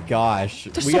my gosh.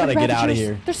 There's We so gotta many get out of ravagers.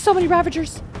 here. There's so many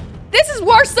ravagers. This is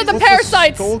worse than the What's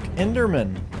parasites. a Skulk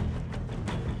Enderman.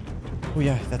 Oh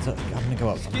yeah, that's a. I'm gonna go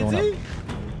up. I'm going Skitty? up.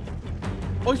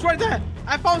 Oh, he's right there.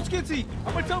 I found Skitty.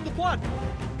 I'm gonna tell him the plan.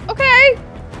 Okay.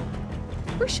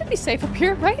 We should be safe up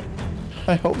here, right?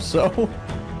 I hope so.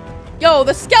 Yo,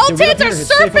 the skeletons Yeah, we are up here. It's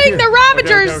safe up surfing here. the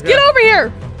ravagers. Okay. Get over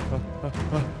here.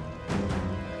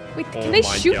 Wait, Oh can they my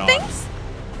shoot God. things?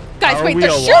 Guys, How are wait, we they're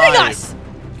alive? shooting us.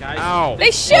 Guys. Ow.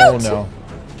 They shoot. Oh no.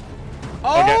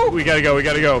 Okay, we gotta go.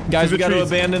 Guys, To we the gotta trees.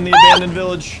 abandon the abandoned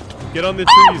village. Get on the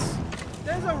Oh! trees.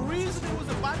 There's a reason it was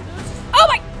abandoned. Oh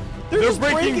my. They're just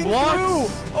breaking blocks. through.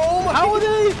 Oh my. How are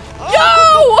they? Yo!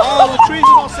 Oh, the trees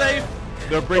are not safe.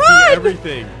 They're breaking Run!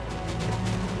 everything.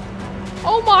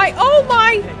 Oh my. Oh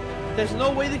my. There's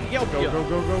no way they can get up Go. here.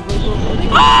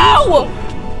 Oh!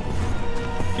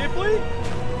 Kiply?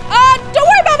 Don't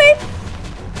worry about me.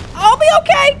 I'll be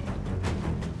okay.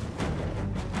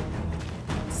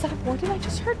 Is that a word I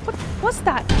just heard? What was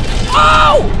that?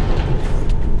 Oh!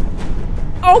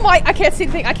 Oh my! I can't see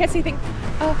anything.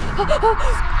 Oh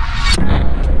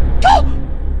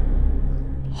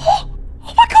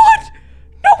my god!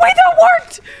 No way that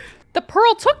worked! The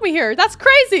pearl took me here. That's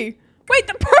crazy. Wait,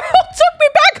 the pearl took me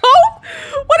back home?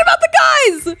 What about the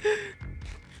guys?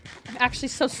 I'm actually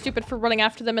so stupid for running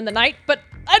after them in the night, but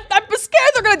I'm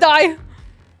scared they're gonna die.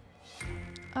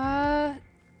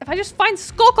 If I just find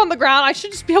Skulk on the ground, I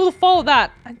should just be able to follow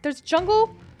that. There's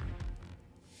jungle.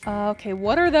 Okay,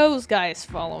 what are those guys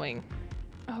following?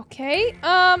 Okay,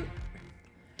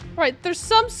 Right, there's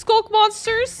some skulk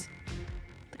monsters.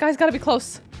 The guy's gotta be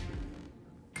close.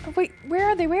 Oh, wait, where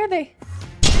are they? Where are they?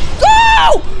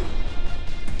 Oh!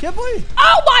 Kiply!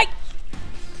 Oh my!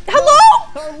 Hello?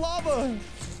 Our lava!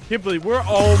 Kiply, we're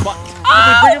oh my!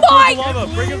 Oh my! Towards the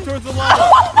lava. Bring him towards the lava.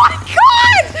 Oh my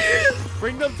god!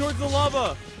 Bring them towards the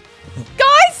lava.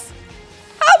 Guys,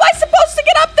 how am I supposed to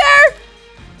get up there?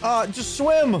 Just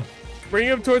swim. Bring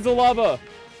him towards the lava.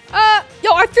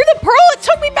 Yo, I threw the pearl. It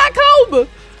took me back home.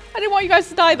 I didn't want you guys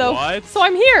to die though. What? So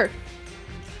I'm here.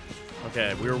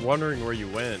 Okay, we were wondering where you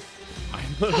went. I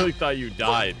literally thought you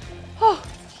died. Oh.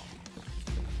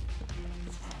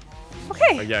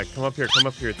 Okay. Oh yeah, come up here. Come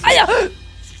up here.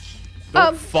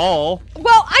 Don't fall.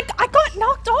 Well, I got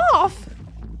knocked off.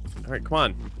 All right, come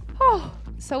on. Oh.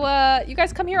 So you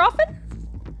guys come here often?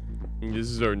 This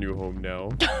is our new home now.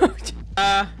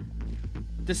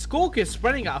 The skulk is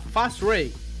spreading at a fast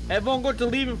rate. Everyone got to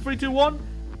leave in 3, 2, 1.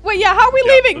 Wait, yeah. How are we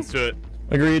Yeah, leaving? let's do it.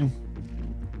 Agreed.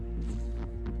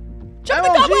 Jump the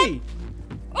MLG.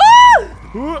 gobble.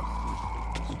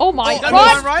 Ah! Oh my That's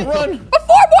god! one, right? Run.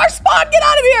 Before more spawn, get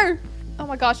out of here! Oh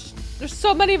my gosh, there's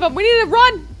so many of them. We need to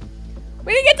run.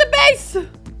 We need to get to base. All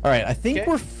right, I think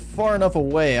we're far enough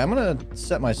away. I'm gonna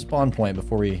set my spawn point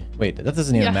before we. Wait, that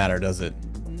doesn't even matter, does it?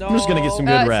 No. I'm just gonna get some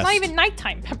good rest. It's not even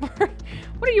nighttime, Pepper.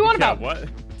 What are you on Yeah, about? what?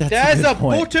 That's There's good a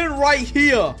point. button right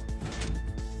here.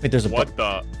 Wait, there's a What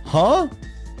the? Huh?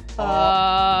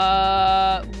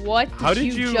 What How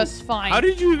did you just find? How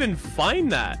did you even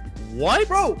find that? What?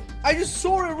 Bro, I just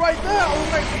saw it right there. I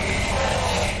was like,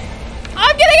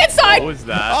 I'm getting inside. What was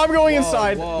that? I'm going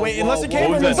inside. whoa, Wait, whoa, unless it whoa. came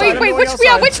What from was that? inside. Wait, I'm which going way?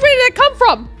 outside. Which way did it come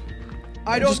from?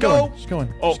 I don't Just know. going. Just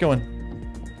going. Oh. Just going.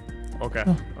 Okay.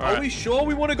 All Are right. we sure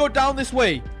we want to go down this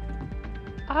way?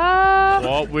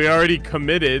 Well, we already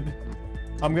committed.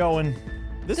 I'm going.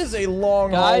 This is a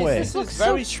long Guys, hallway. This This looks is so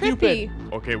very trippy.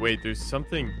 stupid. Okay, wait. There's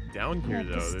something down here Yeah,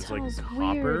 though. this There's like tunnel's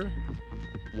copper. weird.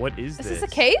 What is Is this? this a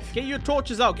cave? Get your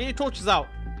torches out. Get your torches out.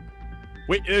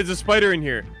 Wait, there's a spider in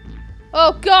here.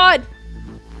 Oh God!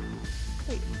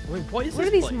 Wait, what is What are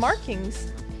this these place?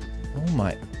 markings? Oh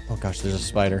my. Oh gosh, there's a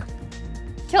spider.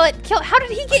 Kill it! Kill it! How did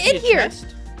he I get see in a here?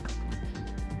 chest.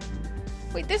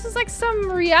 Wait, this is like some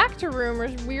reactor room or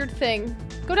weird thing.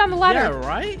 Go down the ladder. Yeah,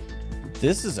 right?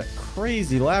 This is a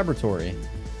crazy laboratory.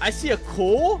 I see a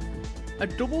core, a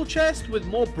double chest with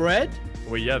more bread.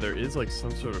 Wait, yeah, there is like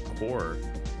some sort of core.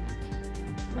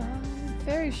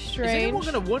 Very Is strange. anyone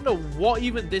gonna wonder what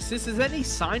even this is? Is there any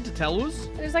sign to tell us?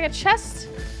 There's like a chest.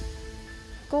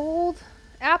 Gold.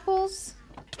 Apples.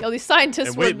 Yo, these scientists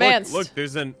And were wait, advanced. look,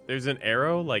 there's an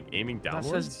arrow like aiming That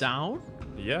downwards. says down.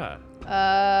 Yeah.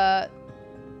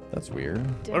 That's weird.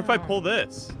 What if I Down. pull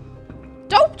this?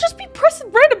 Don't just be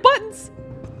pressing random buttons.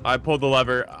 I pulled the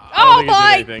lever. I Oh, don't think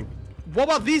my! it did anything. What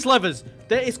about these levers?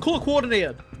 It's color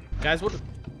coordinated. Guys, what?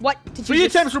 What did you 3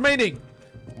 just... attempts remaining.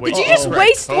 Wait, Did you just correct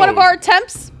waste one of code. our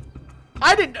attempts?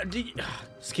 I didn't.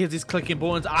 Skills is clicking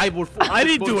buttons. I would. I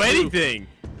didn't do anything.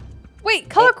 Wait,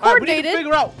 color Alright, we need to coordinated.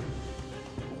 figure out.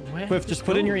 Where Quiff, did just it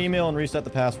put in go? your email and reset the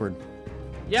password.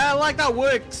 Yeah, I like that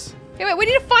works. Okay, wait, we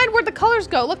need to find where the colors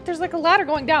go. Look, there's like a ladder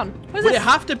going down. What is Would this? it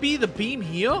have to be the beam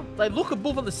here? Like, look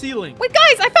above on the ceiling. Wait,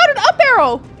 guys, I found an up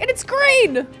arrow, and it's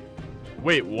green.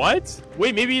 Wait, what?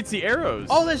 Wait, maybe it's the arrows.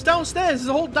 Oh, there's downstairs. There's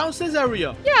a whole downstairs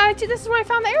area. Yeah, this is where I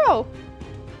found the arrow.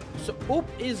 So up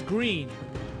is green.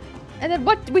 And then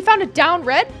what? We found a down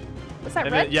red? What's that,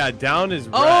 And red? then, yeah, down is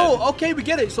red. Oh, okay, we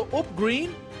get it. So up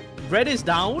green, red is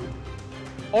down,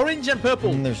 orange and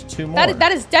purple. And there's 2 more.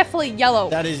 That is definitely yellow.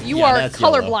 That is- You yeah, are that's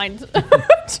yellow. colorblind.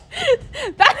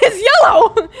 That is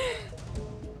yellow.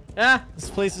 Yeah. This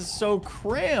place is so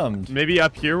crammed. Maybe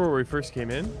up here where we first came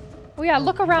in. Oh yeah,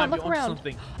 look You around, might be look onto around.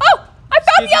 Something. Oh, I found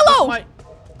Skid, this yellow. might-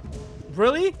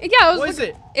 Really? Yeah, I was What is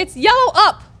looking- it? It's yellow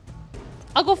up.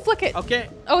 I'll go flick it. Okay.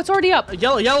 Oh, it's already up.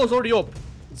 Yellow's already up.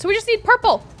 So we just need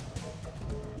purple.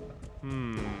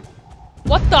 Hmm.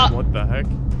 What the? What the heck?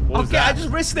 What was Okay, I that? just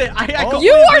risked it. I Oh. completely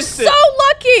You are risked so it.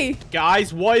 lucky.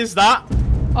 Guys, what is that?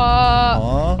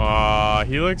 Aw.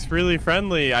 He looks really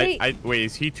friendly. Wait. Wait,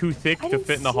 is he too thick I to didn't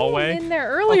fit in the see hallway? him in there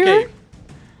earlier. Okay.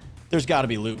 There's got to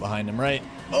be loot behind him, right?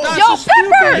 That's Yo, so Pepper!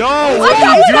 stupid. Yo, I'm what are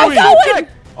going, you I'm doing? going.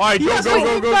 All right, He go, has go, to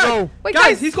go, look go, back. go. Wait, Guys,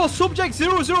 guys. he's got subject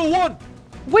 001.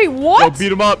 Wait, Yo, what?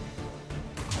 beat him up.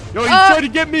 Yo, he's Uh, trying to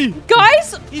get me.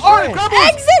 Guys, He's our trying to grab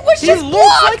us. exit was He just looks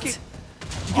blocked. like it.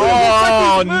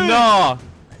 Oh, he's merged. no.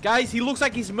 Guys, he looks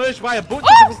like he's merged by a bunch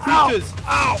Oh! of recruiters.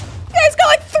 Ow. He's got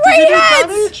like Did 3 he do heads.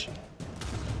 damage?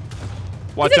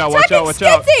 Watch He's out, watch out, attacking watch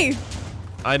out. Skitsy.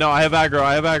 I know, I have aggro,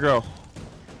 I have aggro.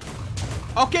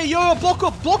 Okay, yo, block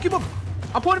up, block him up.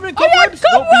 I'm putting him in Oh yeah, cobwebs.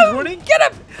 Nope, he's running.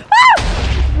 Get him.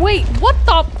 Ah! Wait, what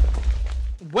the?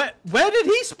 Where did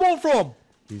he spawn from?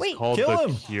 He's Wait, called kill the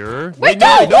him. Cure. Wait,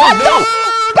 no, no, no,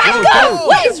 what no. Back up!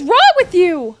 What is wrong with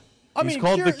you? I He's mean,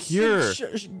 called the Cure.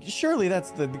 Surely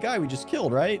that's the guy we just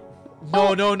killed, right?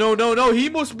 No. He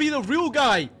must be the real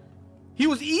guy. He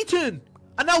was eaten.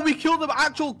 And now we killed the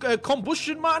actual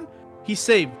combustion man. He's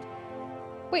saved.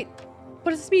 Wait,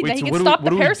 what does this mean? Wait, That so he what can do, stop what the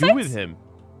do we parasites? do with him?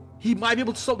 He might be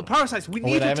able to stop the parasites. We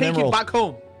need wait, I to have an take him emerald. back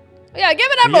home. Yeah, give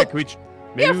an Yeah, emerald. can we Be a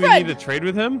maybe we friend. need to trade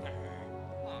with him?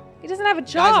 He doesn't have a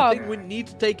Guys, I job. think we need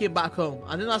to take him back home.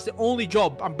 I think that's the only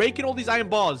job. I'm breaking all these iron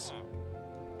bars.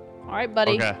 All right,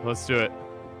 buddy. Okay, let's do it.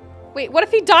 Wait, what if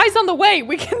he dies on the way?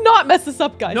 We cannot mess this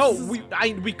up, guys. No, This is-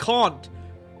 we can't.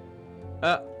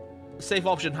 Safe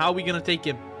option. How are we gonna take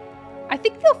him? I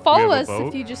think they'll follow We have us a boat?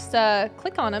 if you just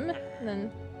click on him and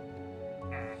then.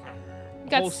 You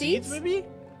got Whole seeds? maybe?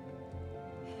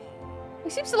 He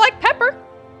seems to like pepper.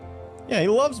 Yeah, he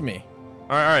loves me.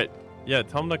 All right. Yeah,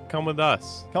 tell him to come with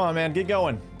us. Come on, man, get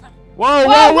going. Whoa,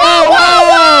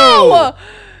 Whoa!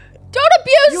 Don't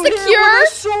abuse You the hit him cure. with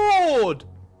a sword.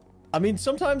 I mean,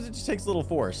 sometimes it just takes a little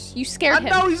force. You scared And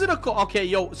him. now he's in a okay,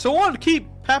 yo. Someone keep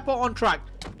Pepper on track.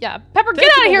 Yeah, Pepper, Take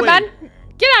get out him of here, away. man.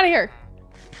 Get out of here.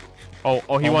 Oh,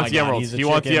 he Oh wants my the God, emeralds. he's a He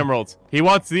wants the chicken. emeralds. He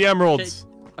wants the emeralds.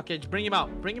 Okay, just bring him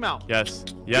out. Bring him out. Yes.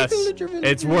 Yes. Villager, villager.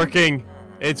 It's working.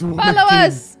 It's working. Follow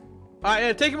us. All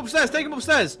right, take him upstairs. Take him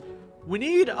upstairs. We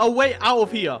need a way out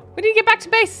of here. We need to get back to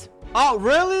base. Oh,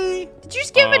 really? Did you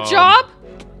just give him a job?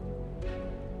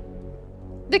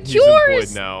 The He's cure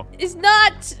employed now. is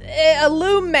not a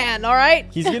loom man, all right?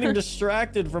 He's getting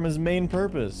distracted from his main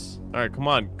purpose. All right, come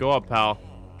on. Go up, pal.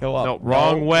 Go up. No,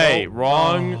 wrong way. no.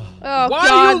 Wrong. Oh, Why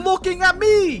God. are you looking at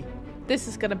me? This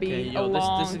is going to be Okay, a yo,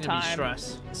 long this is gonna be time.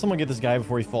 stress. Someone get this guy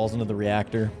before he falls into the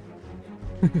reactor.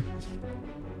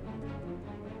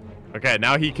 Okay,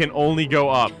 now he can only go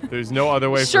up. There's no other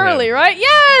way Surely, for him. right?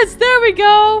 Yes, there we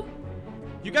go.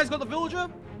 You guys got the villager?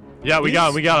 Yeah, we got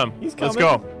him. We got him. He's Let's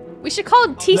coming. go. We should call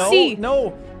him TC. No.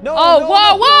 Oh, no, whoa, no,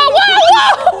 whoa,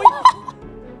 whoa, whoa!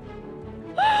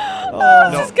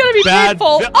 Oh, This is gonna be Bad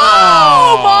painful. vi-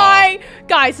 Oh Oh. my!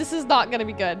 Guys, this is not gonna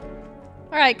be good.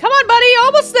 All right, come on, buddy.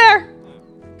 Almost there.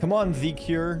 Come on, the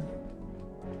cure.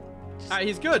 Alright,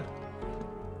 he's good.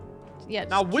 Yeah.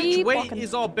 Now, just which keep way walking.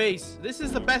 is our base? This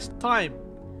is the best time.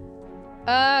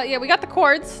 Yeah, we got the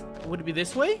cords. Would it be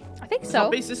this way? I think Is so. our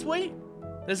base this way?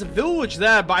 There's a village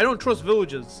there, but I don't trust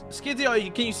villagers. Skiddy,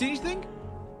 can you see anything?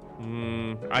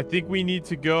 I think we need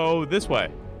to go this way.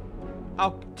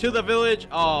 Oh, to the village?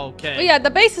 Oh, okay. Oh, yeah, the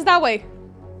base is that way.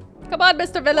 Come on,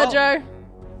 Mr. Villager.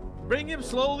 Bring him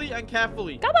slowly and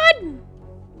carefully. Come on.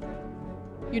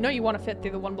 You know you want to fit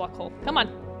through the one block hole. Come on.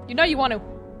 You know you want to.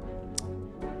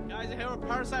 Guys, I hear a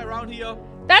parasite around here.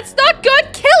 That's not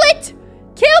good. Kill it.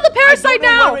 Kill the parasite I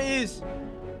don't know now. where it is.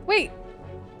 Wait.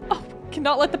 Oh,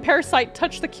 cannot let the parasite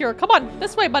touch the cure. Come on,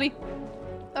 this way, buddy.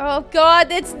 Oh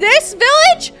God, it's this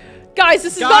village, guys.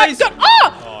 This is Guys. not good.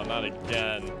 Oh, Oh, not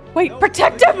again. wait,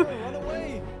 protect him. Run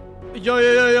away.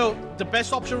 Yo. The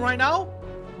best option right now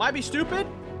might be stupid.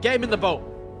 Get him in the boat.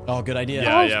 Oh, good idea.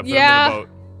 Yeah, Oh, yeah. Put yeah. him in the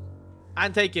boat.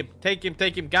 And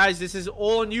take him. Guys, this is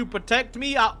all on you. Protect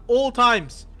me at all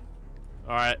times.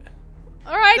 All right.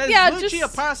 All right, There's yeah, literally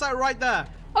just. a parasite right there.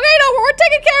 Okay, no, we're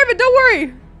taking care of it. Don't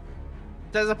worry.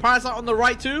 There's a parasite on the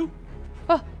right too.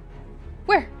 Oh,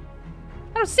 where?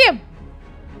 I don't see him.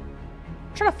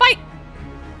 I'm trying to fight.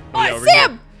 Oh, yeah, I over see here.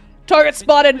 him. Target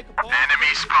spotted.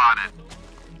 Enemy spotted.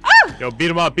 Ah, Yo,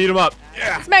 beat him up. Beat him up.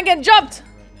 Yeah. this man getting jumped.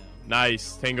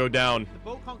 Nice. Tango down. The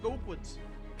boat can't go upwards.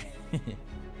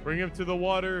 Bring him to the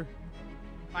water.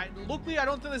 Alright, luckily I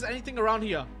don't think there's anything around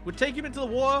here. We'll take him into the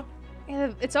water.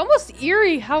 Yeah, it's almost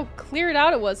eerie how cleared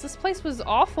out it was. This place was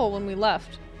awful when we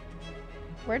left.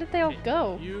 Where did they all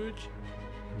go? Huge.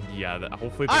 Yeah.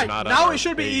 Hopefully they're Alright, not. at now our it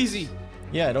should be base. easy.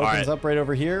 Yeah, it opens right. up right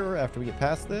over here after we get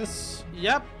past this.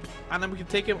 Yep. And then we can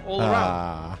take him all around.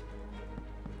 Ah.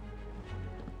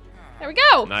 There we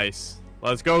go. Nice.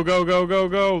 Let's go. Let's Alright,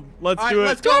 do it.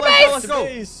 let's go, Go, let's go.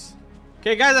 Base.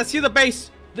 Okay, guys, I see the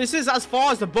base. This is as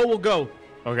far as the boat will go.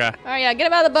 Okay. All right, yeah, get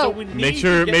him out of the So boat. we need Make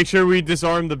to get... sure we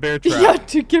disarm the bear trap. Yeah,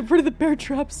 to get rid of the bear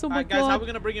traps. Oh my Alright, guys, how are God. we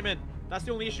gonna bring him in? That's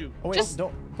the only issue. Oh wait, Just-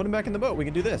 don't put him back in the boat. We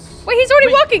can do this. Wait, he's already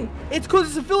Wait. walking. It's cause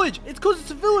it's a village.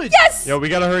 Yes. Yo, we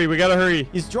gotta hurry.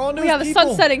 He's drawn to We his have the people.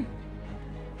 sun setting.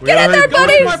 We Get gotta in hurry there,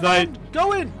 buddy! before it's night.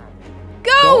 Go in.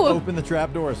 Don't Go. open the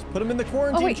trap doors. Put him in the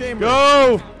quarantine wait. chamber.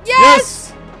 Go!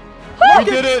 Yes. We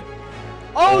did it!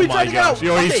 Oh, he's my trying to get gosh. out.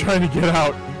 Yo, he's Okay. trying to get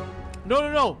out.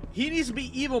 No. He needs to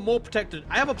be even more protected.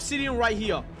 I have obsidian right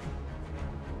here.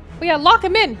 We gotta lock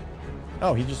him in.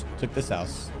 Oh, he just took this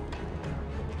house.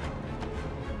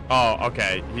 Oh,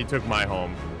 okay. He took my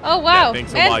home. Oh, wow. Yeah,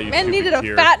 thanks a lot, you Man stupid needed a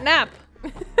cure. fat nap.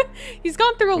 He's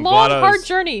gone through a I'm long, glad I hard was-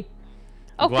 journey.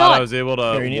 Oh, I'm glad God. I was able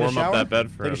to Here, you need a warm up shower? that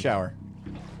bed for Take him. a shower.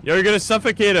 Yo, you're gonna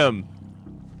suffocate him.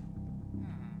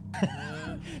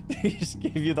 He just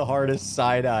gave you the hardest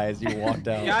side eye as you walked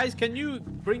out. Guys, can you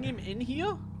bring him in here?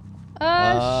 Sure.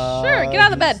 Get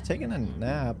out of the He's bed. taking a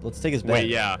nap. Let's take his bed. Wait,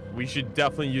 yeah. We should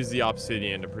definitely use the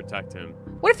obsidian to protect him.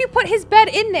 What if you put his bed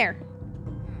in there?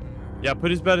 Yeah, put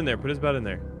his bed in there. Put his bed in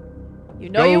there. You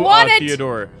know you want it.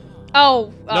 Theodore.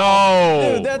 Oh.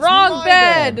 No. Dude, that's Wrong my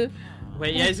bed.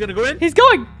 Wait, yeah, he's gonna go in? He's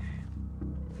going.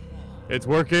 It's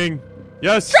working.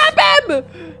 Yes. Trap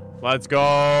him. Let's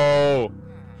go.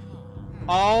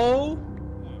 Oh.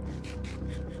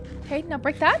 Okay, now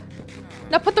break that.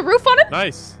 Now put the roof on him.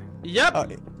 Nice.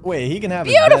 Yep. Wait, he can have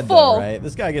his bed Beautiful. though, right?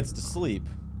 This guy gets to sleep.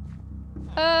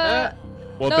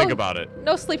 We'll No. think about it.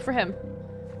 No sleep for him.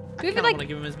 I Do we, kinda like, wanna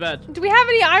give him his bed. do we have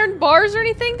any iron bars or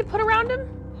anything to put around him?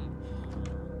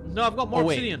 No, I've got more Oh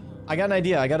wait, obsidian. I got an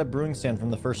idea. I got a brewing stand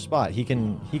from the first spot. He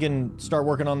can start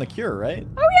working on the cure, right?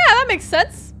 Oh yeah, that makes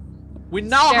sense. We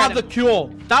now Stare have at the him. cure.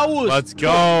 That was Let's tough.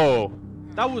 go.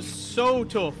 That was so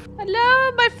tough.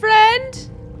 Hello, my friend.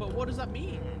 But what does that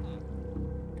mean?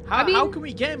 I mean- How can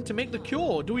we get him to make the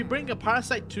cure? Do we bring a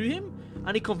parasite to him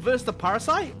and he converts the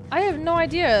parasite? I have no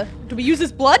idea. Do we use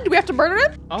his blood? Do we have to murder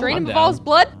him? Oh, Drain I'm him of all down. his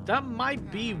blood? That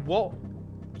might be what.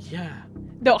 Yeah.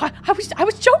 No, I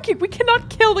was joking. We cannot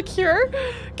kill the cure,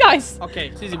 guys.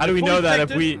 Okay, Susie, How do we before know that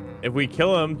if infected- we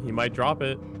kill him, he might drop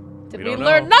it? Did We we don't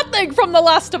learn know. nothing from The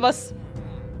Last of Us?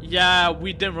 Yeah,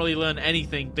 we didn't really learn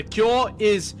anything. The cure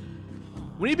is.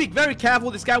 We need to be very careful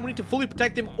with this guy. We need to fully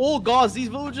protect him. All guards, these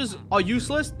villagers are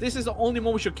useless. This is the only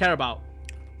one we should care about.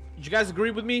 Did you guys agree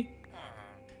with me?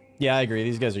 Yeah, I agree.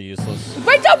 These guys are useless.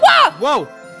 Wait, whoa! Whoa!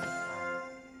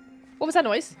 What was that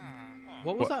noise?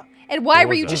 What was that? And why What were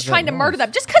was you that? just What was trying to that murder noise?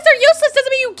 them? Just because they're useless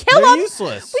doesn't mean you kill They're them.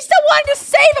 useless. We still wanted to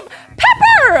save them.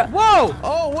 Pepper! Whoa!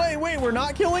 Oh, wait, we're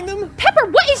not killing them? Pepper,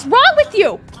 what is wrong with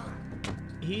you?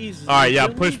 He's. All right, yeah,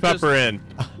 literally push Pepper in.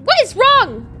 What is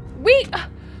wrong? We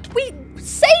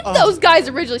saved those guys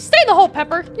originally. Stay in the hole,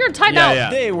 Pepper. You're in timeout. Yeah, yeah.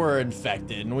 They were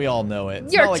infected, and we all know it.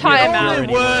 It's Your not like we have timeout. cure They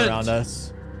anyone weren't. around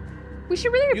us. We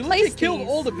should really You replace literally killed these.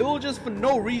 all the villagers for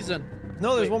no reason.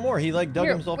 No, there's one more. He like dug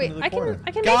Here, himself wait, into the I corner.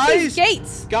 can make these Guys!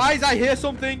 gates. Guys, I hear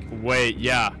something. Wait,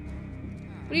 yeah. What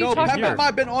are you No, talking Pepper about? might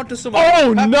have been onto something.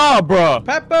 Oh, Pepper, nah, bruh.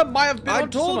 Pepper might have been I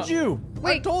onto told something. you. I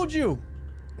Wait. told you.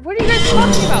 What are you guys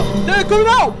talking about? They're coming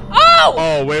out! Oh!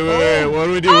 Oh, wait. What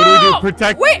do we do? What do we do? Oh!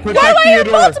 Protect Wait, why do protect I hear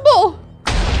Theodore. multiple?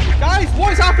 Guys,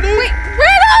 what is happening? Wait, where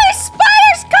did all these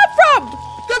spiders come from?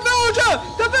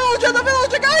 The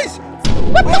villager, guys!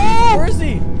 What the? Oh! Where is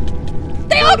he?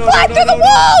 They all no, climbed no, through no, the no.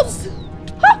 walls!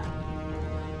 Huh.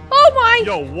 Oh my!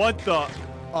 Yo, what the?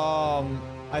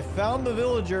 I found the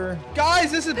villager.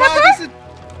 Guys, this is Pepper? bad. This is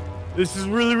This is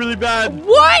really, really bad.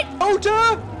 What?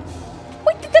 villager!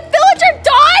 Wait, did the villager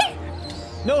die?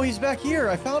 No, he's back here.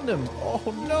 I found him. Oh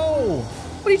no.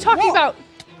 What are you talking What? about?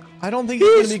 I don't think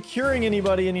he's gonna be curing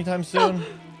anybody anytime soon.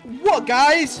 What,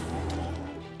 guys?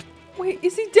 Wait,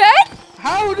 is he dead?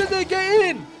 How did they get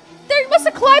in? They must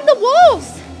have climbed the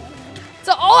walls. It's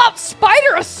an all-out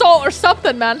spider assault or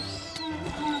something, man.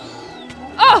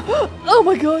 Oh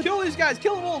my god. Kill these guys.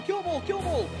 Kill them all.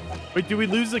 Wait, did we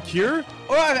lose the cure?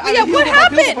 All right, I Yeah, healed what up, I healed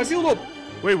happened? up, I healed up.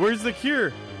 Wait, where's the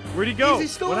cure? Where'd he go? Is he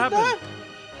still what in happened? there?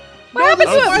 What happened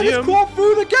I don't to him? see Spiders him. crawled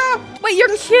through the gap. Wait,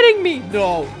 you're kidding me.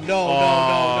 No. Wait,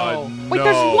 no.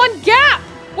 there's one gap.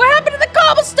 What happened to the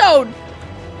cobblestone?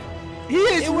 He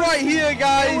is right here, It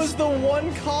guys. was the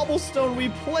one cobblestone we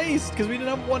placed because we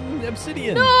didn't have one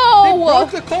obsidian. They No.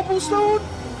 broke the cobblestone.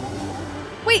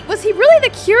 Wait, was he really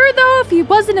the cure though? If he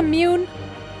wasn't immune?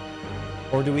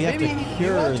 Or do we have Maybe to he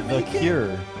cure wanted to the make it.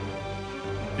 cure?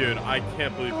 Dude, I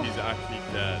can't believe he's actually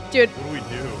dead. Dude, What do we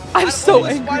do? I'm And so all the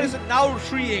angry. spiders are now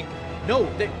retreating. No,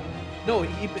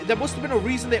 there must have been a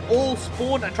reason they all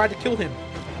spawned and tried to kill him.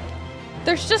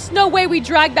 There's just no way we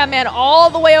dragged that man all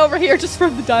the way over here just for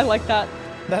him to die like that.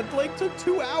 That like took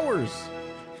 2 hours.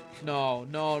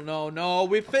 No.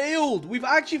 We failed. We've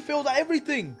actually failed at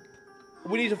everything.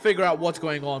 We need to figure out what's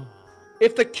going on.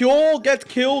 If the cure gets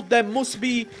killed, there must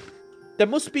be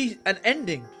an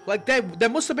ending. Like there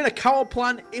must have been a counter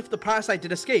plan if the parasite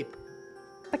did escape.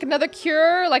 Like another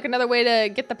cure? Like another way to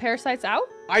get the parasites out?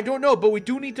 I don't know, but we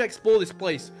do need to explore this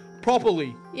place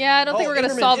properly. Yeah, I don't think Oh, we're gonna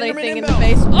Enderman, solve Enderman anything in the inbound.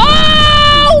 base.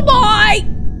 Oh my!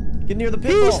 Get near the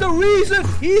He's pitfall.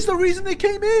 He's the reason they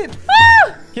came in.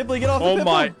 Ah! Kiply, get off the Oh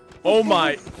pitfall. my. Oh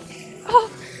my.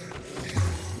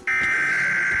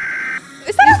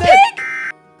 Is that a pig?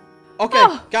 Okay,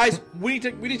 Oh. Guys, we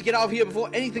need to get out of here before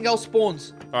anything else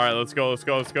spawns. All right, let's go. Let's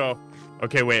go. Let's go.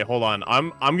 Okay, wait, hold on.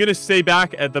 I'm gonna stay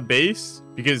back at the base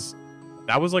because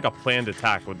that was like a planned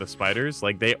attack with the spiders.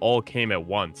 Like they all came at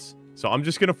once. So I'm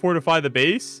just gonna fortify the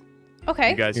base. Okay.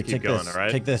 You guys Here, keep going, all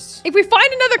right? Take this. If we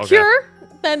find another Okay. cure,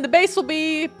 then the base will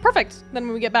be perfect. Then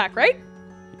when we get back, right?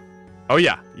 Oh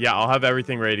yeah, yeah. I'll have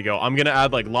everything ready to go. I'm gonna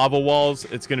add like lava walls.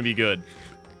 It's gonna be good.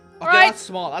 Okay, Alright, that's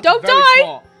smart. That's don't very die.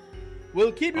 smart.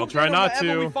 We'll keep you I'll try not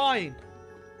whatever to. we find.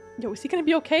 Yo, is he gonna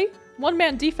be okay?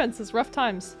 One-man defense is rough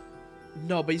times.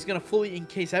 No, but he's gonna fully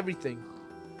encase everything.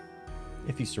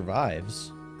 If he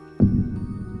survives.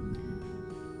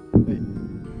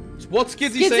 What's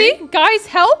Skizzy saying? Skizzy, guys,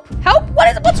 help! Help!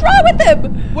 What's wrong with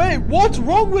him? Wait, what's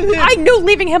wrong with him? I knew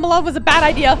leaving him alone was a bad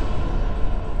idea.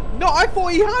 No, I thought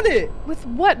he had it. With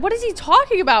what? What is he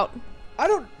talking about? I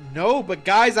don't know, but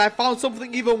guys, I found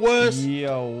something even worse.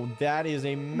 Yo, that is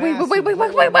a massive... Wait,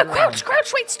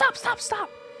 crouch, wait, stop.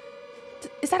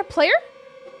 Is that a player?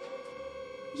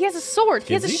 He has a sword.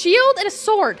 He has a Skizzy? shield and a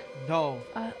sword. No.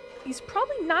 He's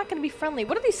probably not going to be friendly.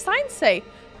 What do these signs say?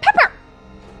 Pepper!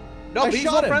 No, I he's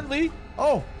shot not him. friendly.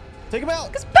 Oh, take him out.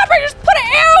 Because Pepper just put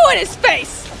an arrow in his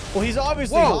face! Well, he's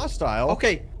obviously Whoa. hostile.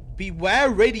 Okay, beware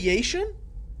radiation.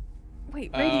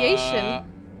 Wait, radiation?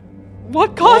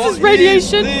 What causes What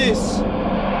radiation? is this?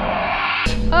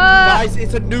 Guys,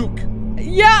 it's a nuke.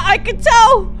 Yeah, I can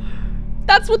tell!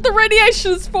 That's what the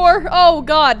radiation is for. Oh,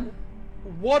 God.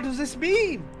 What does this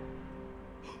mean?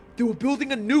 They were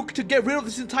building a nuke to get rid of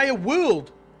this entire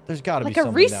world. There's got to be Like a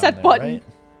something reset down there, button. right?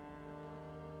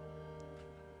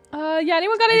 Yeah,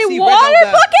 anyone got I any see red water down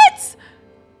there. buckets?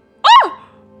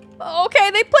 Oh!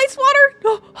 Okay, they placed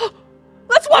water.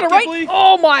 That's water, right? Kiply.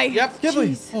 Oh, my. Yep.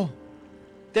 Jeez. Oh,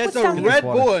 There's What's a down red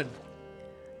here? button.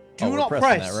 Do we're not pressing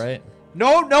press. that, right?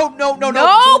 No.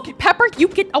 No, Pepper, you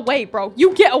get away, bro.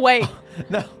 You get away.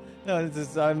 No, it's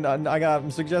just,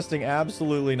 I'm suggesting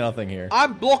absolutely nothing here.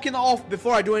 I'm blocking it off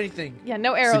before I do anything. Yeah,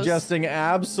 no arrows. Suggesting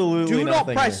absolutely Do not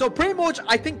nothing press. here. So pretty much,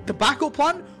 I think the backup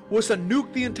plan was to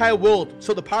nuke the entire world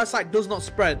so the parasite does not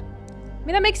spread. I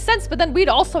mean, that makes sense, but then we'd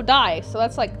also die, so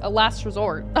that's like a last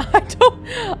resort.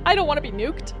 I don't want to be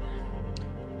nuked.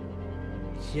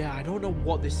 Yeah, I don't know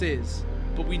what this is,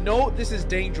 but we know this is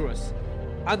dangerous.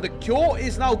 And the cure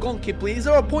is now gone, Kiply. Is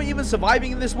there a point even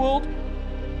surviving in this world?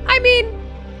 I mean,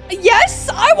 yes,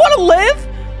 I want to live.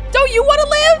 Don't you want to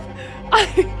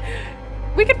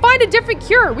live? We can find a different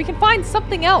cure. We can find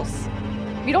something else.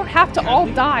 We don't have to all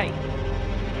die.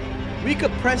 We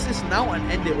could press this now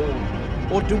and end it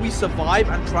all. Or do we survive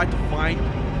and try to find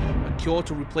a cure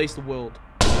to replace the world?